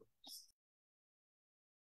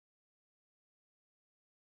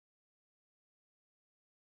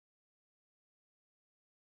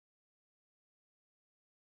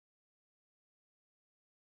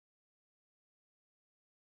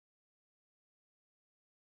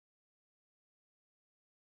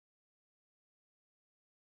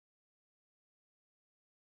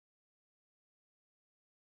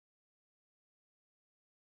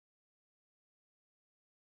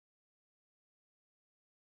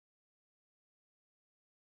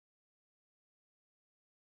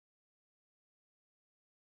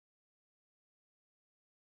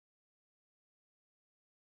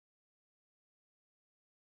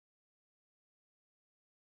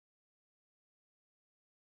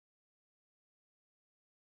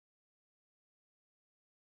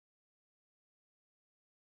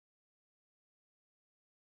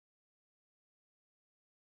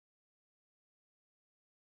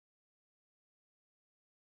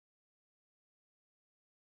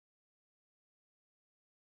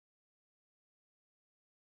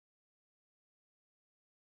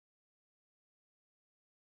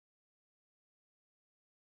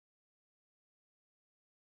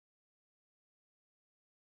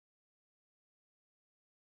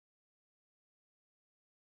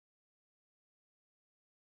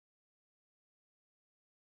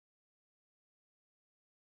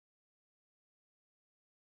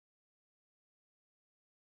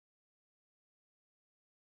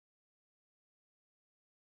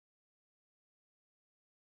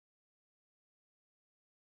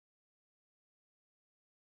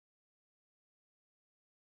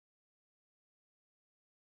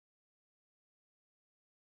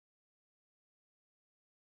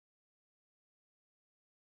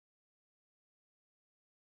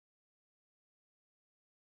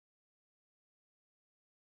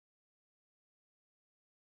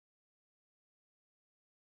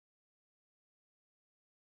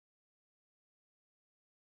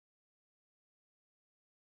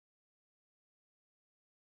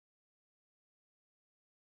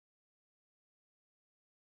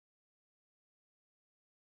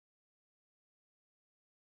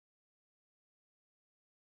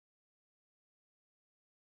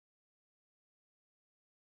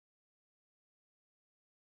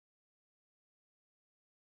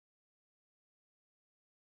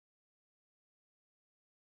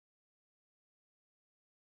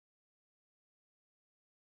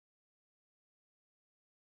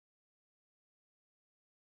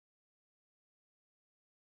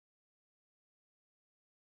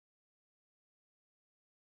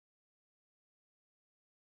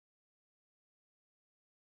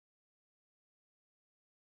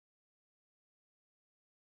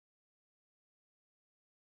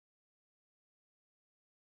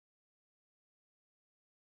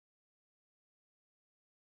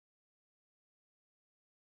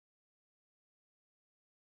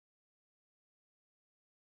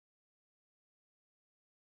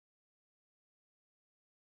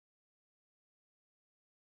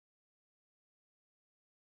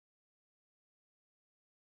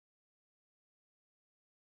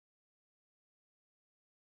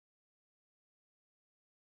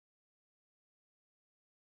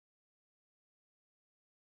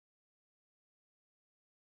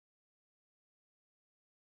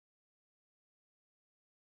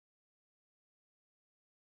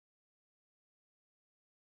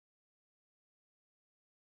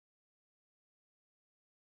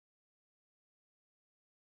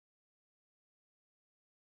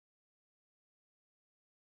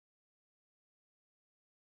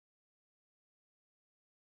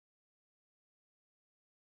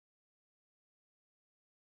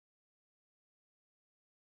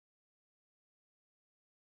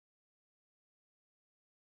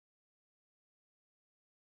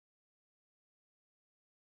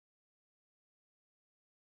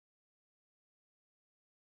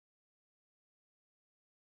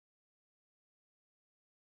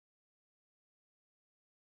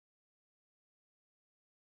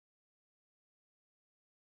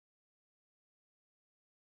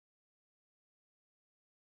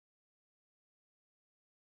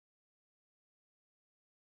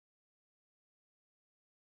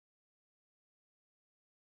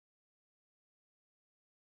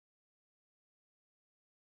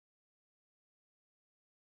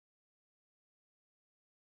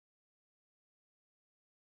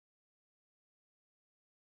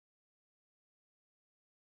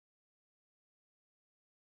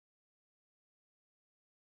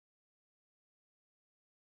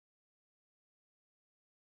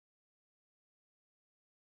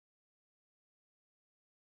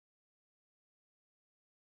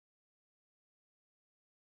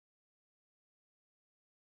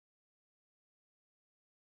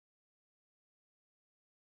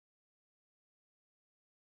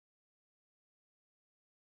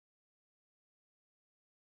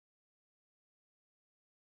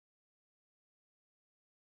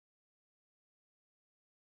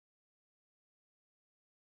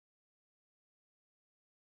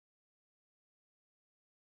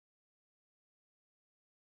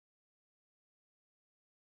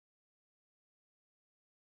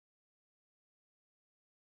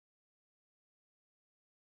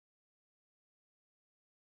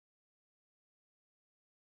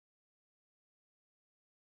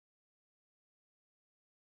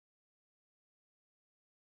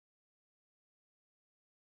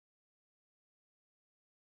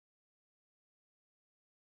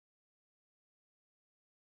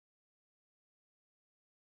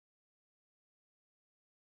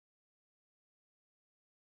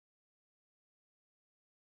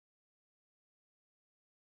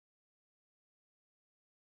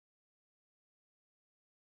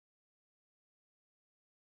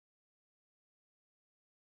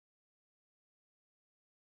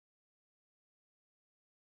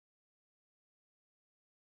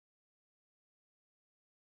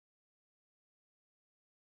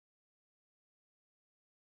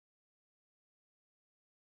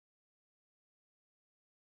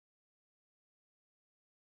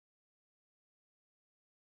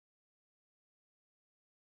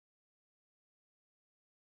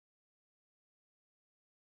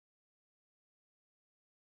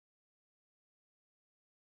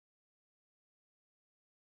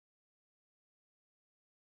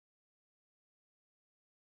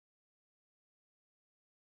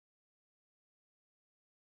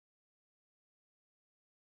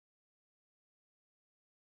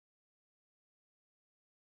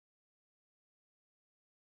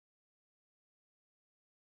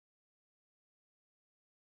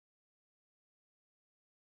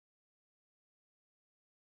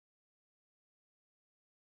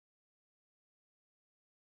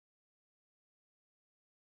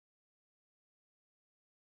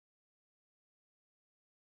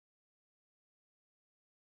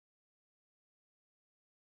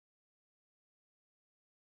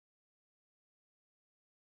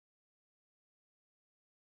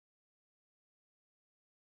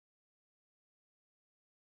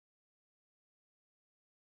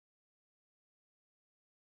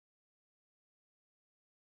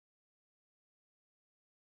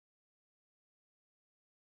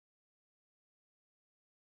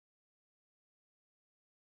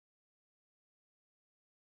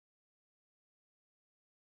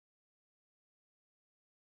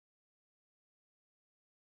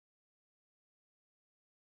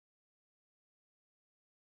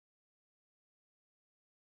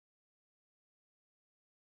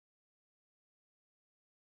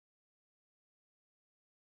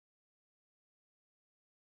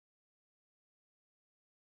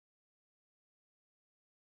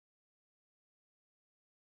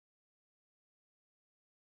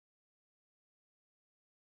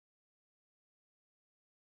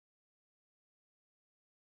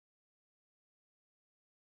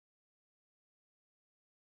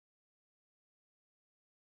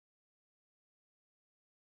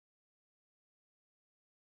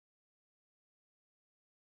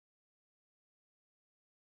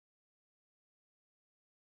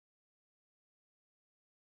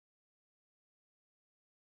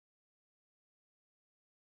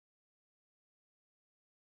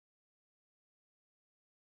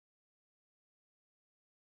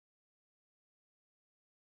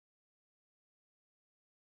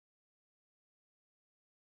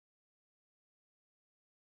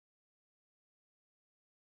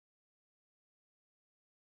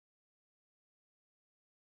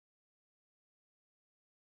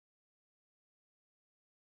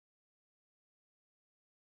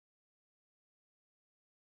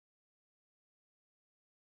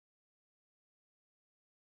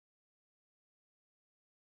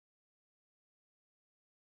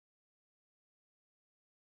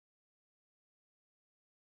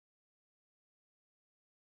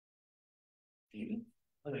 Yeah,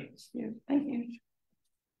 thank you.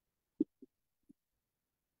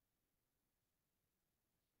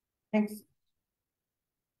 Thanks.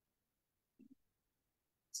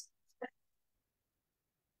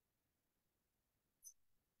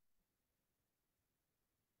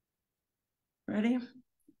 Ready?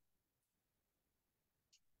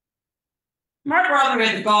 Mark Rothery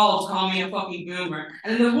had the gall to call me a fucking boomer.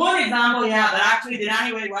 And the one example, yeah, that actually did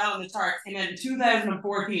anyway well in the charts came out in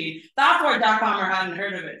 2014. That's why Jack Palmer hadn't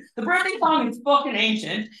heard of it. The birthday song is fucking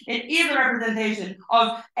ancient. It is a representation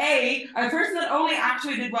of a person that only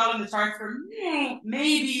actually did well in the charts for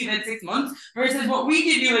maybe about 6 months, versus what we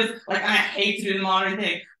give you is, like, and I hate to do the modern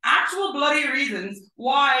thing, actual bloody reasons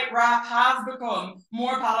why rap has become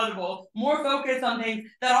more palatable, more focused on things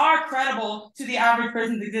that are credible to the average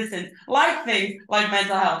person's existence, like things like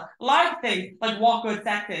mental health, like things like what good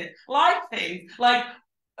sex is, like things like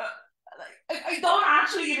I don't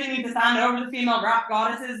actually even need to stand over the female rap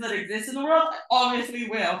goddesses that exist in the world. I obviously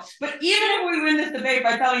will. But even if we win this debate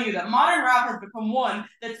by telling you that modern rap has become one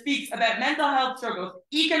that speaks about mental health struggles,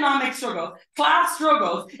 economic struggles, class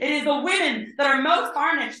struggles, it is the women that are most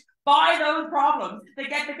tarnished by those problems that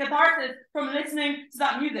get the catharsis from listening to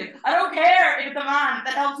that music. I don't care if it's a man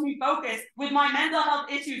that helps me focus with my mental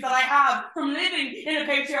health issues that I have from living in a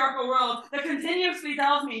patriarchal world that continuously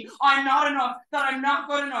tells me I'm not enough, that I'm not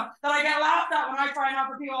good enough, that I get laughed at when I try and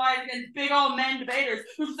offer POI against big old men debaters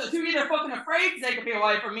who either fucking afraid to take a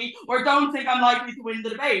POI from me or don't think I'm likely to win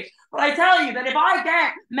the debate. But I tell you that if I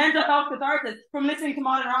get mental health catharsis from listening to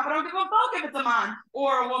modern rap, I don't give a fuck if it's a man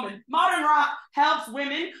or a woman. Modern rap helps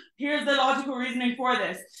women. Here's the logical reasoning for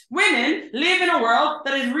this. Women live in a world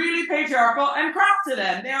that is really patriarchal and crap to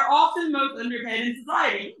them. They are often most underpaid in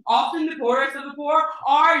society. Often the poorest of the poor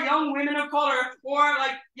are young women of color, or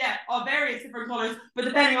of various different colors, but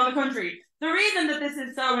depending on the country. The reason that this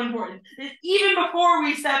is so important is even before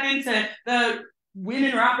we step into the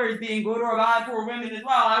women rappers being good or bad for women as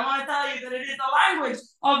well, I want to tell you that it is the language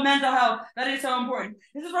of mental health that is so important.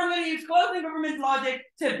 This is where I'm going to use closing government logic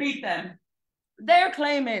to beat them. Their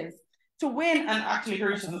claim is to win, and actually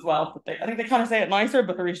Harish as well, but I think they kind of say it nicer,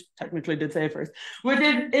 but Harish technically did say it first, which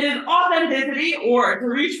is it is authenticity, or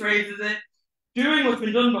Harish phrases it, doing what's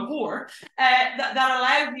been done before, that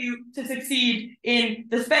allows you to succeed in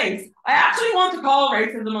the space. I actually want to call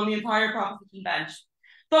racism on the entire proposition bench.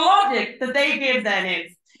 The logic that they give then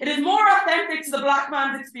is, it is more authentic to the black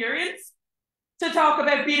man's experience to talk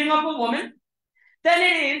about beating up a woman than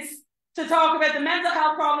it is to talk about the mental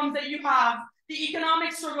health problems that you have, the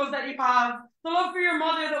economic struggles that you have, the love for your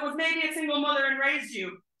mother that was maybe a single mother and raised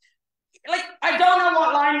you. Like, I don't know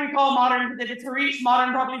what line we call modern, because if it's Harish,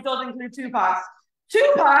 modern probably does include Tupac.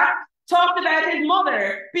 Tupac talked about his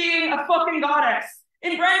mother being a fucking goddess.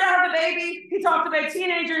 In Brenda Has a Baby, he talked about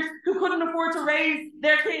teenagers who couldn't afford to raise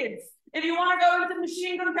their kids. If you want to go into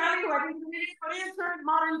Machine Gun Kelly, who I think is current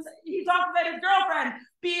modern, he talked about his girlfriend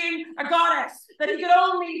being a goddess, that he could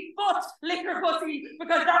only lick her pussy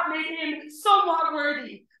because that made him somewhat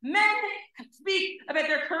worthy. Men speak about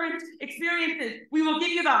their current experiences. We will give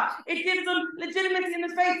you that. It gives them legitimacy in the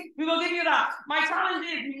space. We will give you that. My challenge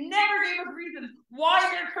is, you never gave us reasons why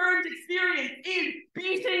their current experience is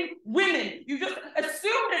beating women. You just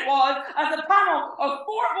assumed it was as a panel of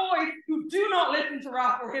 4 boys who do not listen to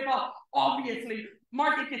rap or hip hop. Obviously,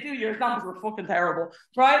 Mark Caito, your examples were fucking terrible,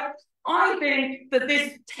 right? I think that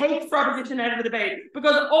this takes proposition out of the debate,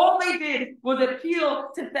 because all they did was appeal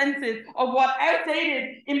to senses of what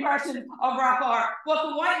outdated impressions of rap are, what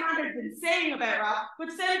the white man has been saying about rap, which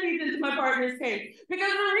then feeds into my partner's case.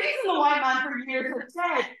 Because the reason the white man for years has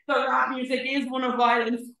said that rap music is one of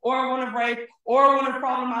violence, or one of rape, or one of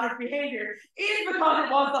problematic behavior is because it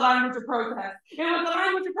was the language of protest. It was the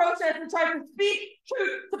language of protest that tried to speak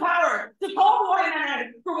truth to power, to call the white men out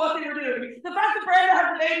for what they were doing. The fact that Brenda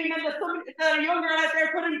Has a Baby meant that a young girl out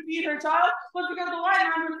there couldn't feed her child was because the white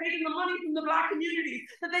man was taking the money from the black communities,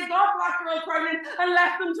 that they got black girls pregnant and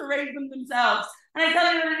left them to raise them themselves. And I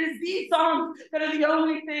tell you that it is these songs that are the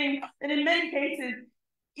only thing that in many cases,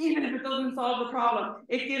 even if it doesn't solve the problem,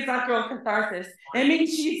 it gives that girl catharsis. It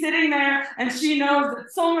means she's sitting there and she knows that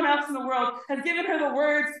someone else in the world has given her the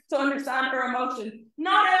words to understand her emotions.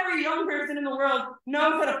 Not every young person in the world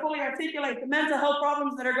knows how to fully articulate the mental health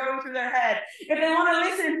problems that are going through their head. If they want to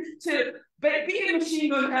listen to, be it Machine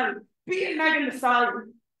Gun Kelly, be it Megan Thee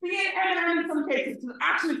Stallion, be it Eminem in some cases, because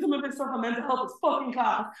actually some of this stuff on mental health is fucking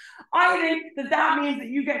class. I think that means that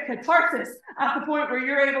you get catharsis at the point where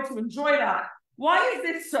you're able to enjoy that. Why is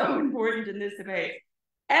this so important in this debate?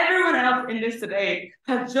 Everyone else in this debate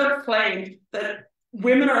has just claimed that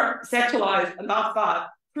women are sexualized and that's bad.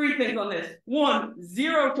 3 things on this. 1,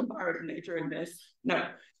 zero comparative nature in this. No,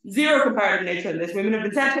 zero comparative nature in this. Women have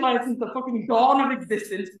been sexualized since the fucking dawn of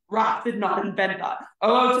existence. Rap did not invent that.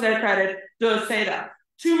 Oh, to their credit, does say that.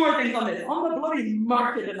 2 more things on this. On the bloody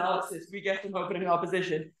market analysis we get from opening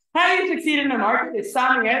opposition. How you succeed in the market is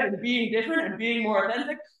standing out and being different and being more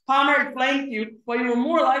authentic. Palmer explained to you why you are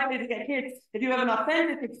more likely to get hits if you have an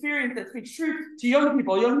authentic experience that speaks truth to young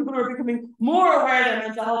people who are becoming more aware of their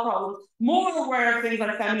mental health problems, more aware of things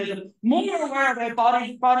like feminism, more aware of their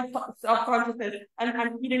body self-consciousness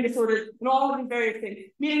and eating disorders and all of these various things.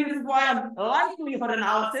 Meaning this is why on likelihood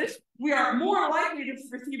analysis, we are more likely to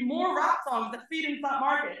receive more rap songs that feed into that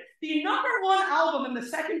market. The #1 album in the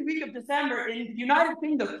 2nd week of December in the United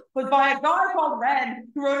Kingdom was by a guy called Red,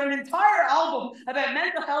 who wrote an entire album about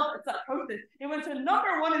mental health and psychosis. It went to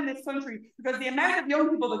 #1 in this country because the amount of young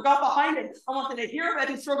people that got behind it and wanted to hear about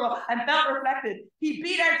his struggle and felt reflected. He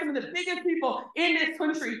beat out some of the biggest people in this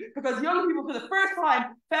country because young people for the first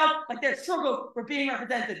time felt like their struggles were being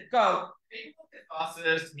represented. Go.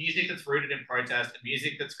 Fascist music that's rooted in protest and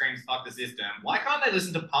music that screams fuck the system. Why can't they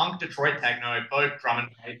listen to punk, Detroit techno, folk, drum and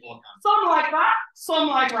bass? Some like that, some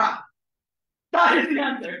like rap. That is the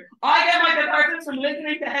answer. I get my catharsis from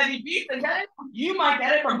listening to heavy beats and get it. You might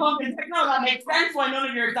get it from punk and techno. That makes sense why none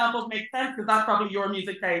of your examples make sense because that's probably your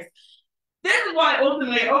music taste. This is why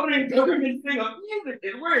ultimately opening government thing of music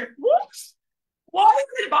is worse. What? Why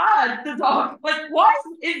is it bad to talk? Like, why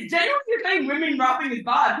is genuinely saying women rapping is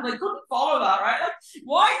bad? Because I couldn't follow that, right? Like,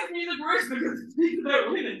 why is music worse because it speaks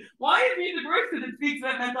about women? Why is music worse because it speaks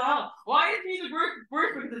about mental health? Why is music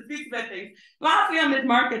worse because it speaks about things? Lastly, on this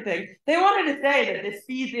market thing, they wanted to say that this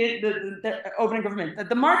feeds in the opening government, that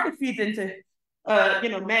the market feeds into men,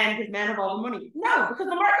 because men have all the money. No, because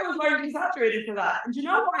the market was largely saturated for that. And do you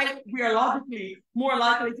know why we are logically more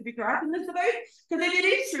likely to be correct in this debate? Because if it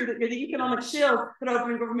is true that you're the economic shield that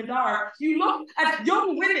opening government are, you look at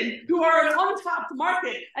young women who are an untapped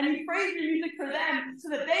market and you praise your music for them so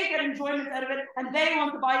that they get enjoyment out of it and they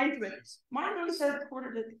want to buy into it. Mine only says what?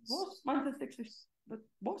 Mine says 60.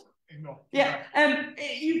 What? No. Yeah,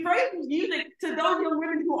 you praise music to those young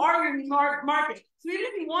women who are in the market. So even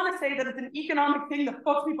if you want to say that it's an economic thing that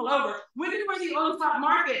fucks people over, women were the untapped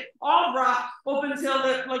market of rap up until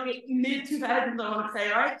the mid-2000s, I want to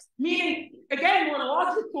say, right? Meaning, again, more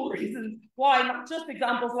logical reasons why, not just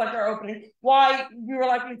examples like our opening, why we were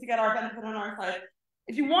likely to get our benefit on our side.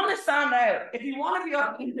 If you want to stand out, if you want to be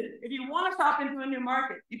authentic, if you want to tap into a new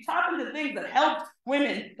market, you tap into things that help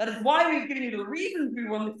women. That is why we've given you the reasons we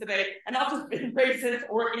won this debate, and not just been racist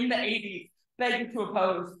or in the 80s, begging to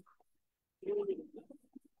oppose.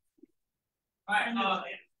 Alright,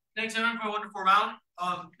 thanks everyone for a wonderful round.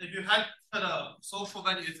 If you had at a social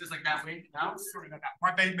venue, it's like that way now.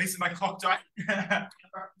 My basically my clock died. Yeah,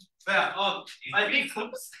 I think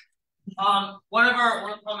one of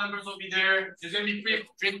our members will be there. There's gonna be free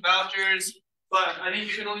drink vouchers, but I think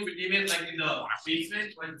you can only redeem it like in the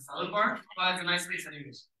basement, like the salad bar. But it's a nice place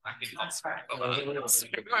anyways. I think that's right. We're going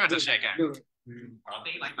to shake hands. I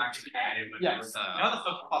think like back to the day when it was the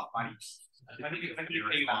social club money. I think you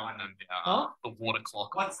pay on and the water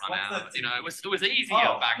clock What's run out. the- You know, it was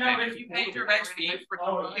easier back No, then. but if you paid your reg fee,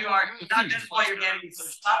 you are not just why you're getting so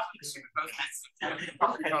stop.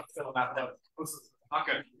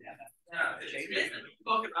 Okay.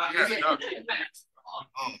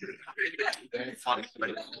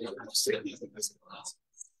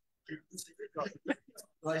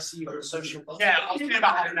 I see your social. Yeah, I'll see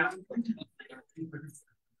about it now.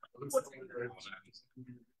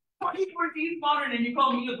 He's modern and you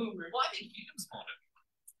call me a boomer. Well, I think he was modern.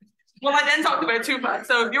 Well, I then talked about Tupac,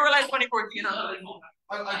 so if you were like 2014, I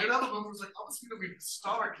did have a moment like, I was going to be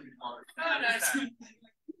historically modern.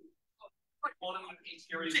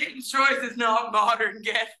 James Joyce is not modern,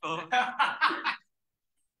 get fucked.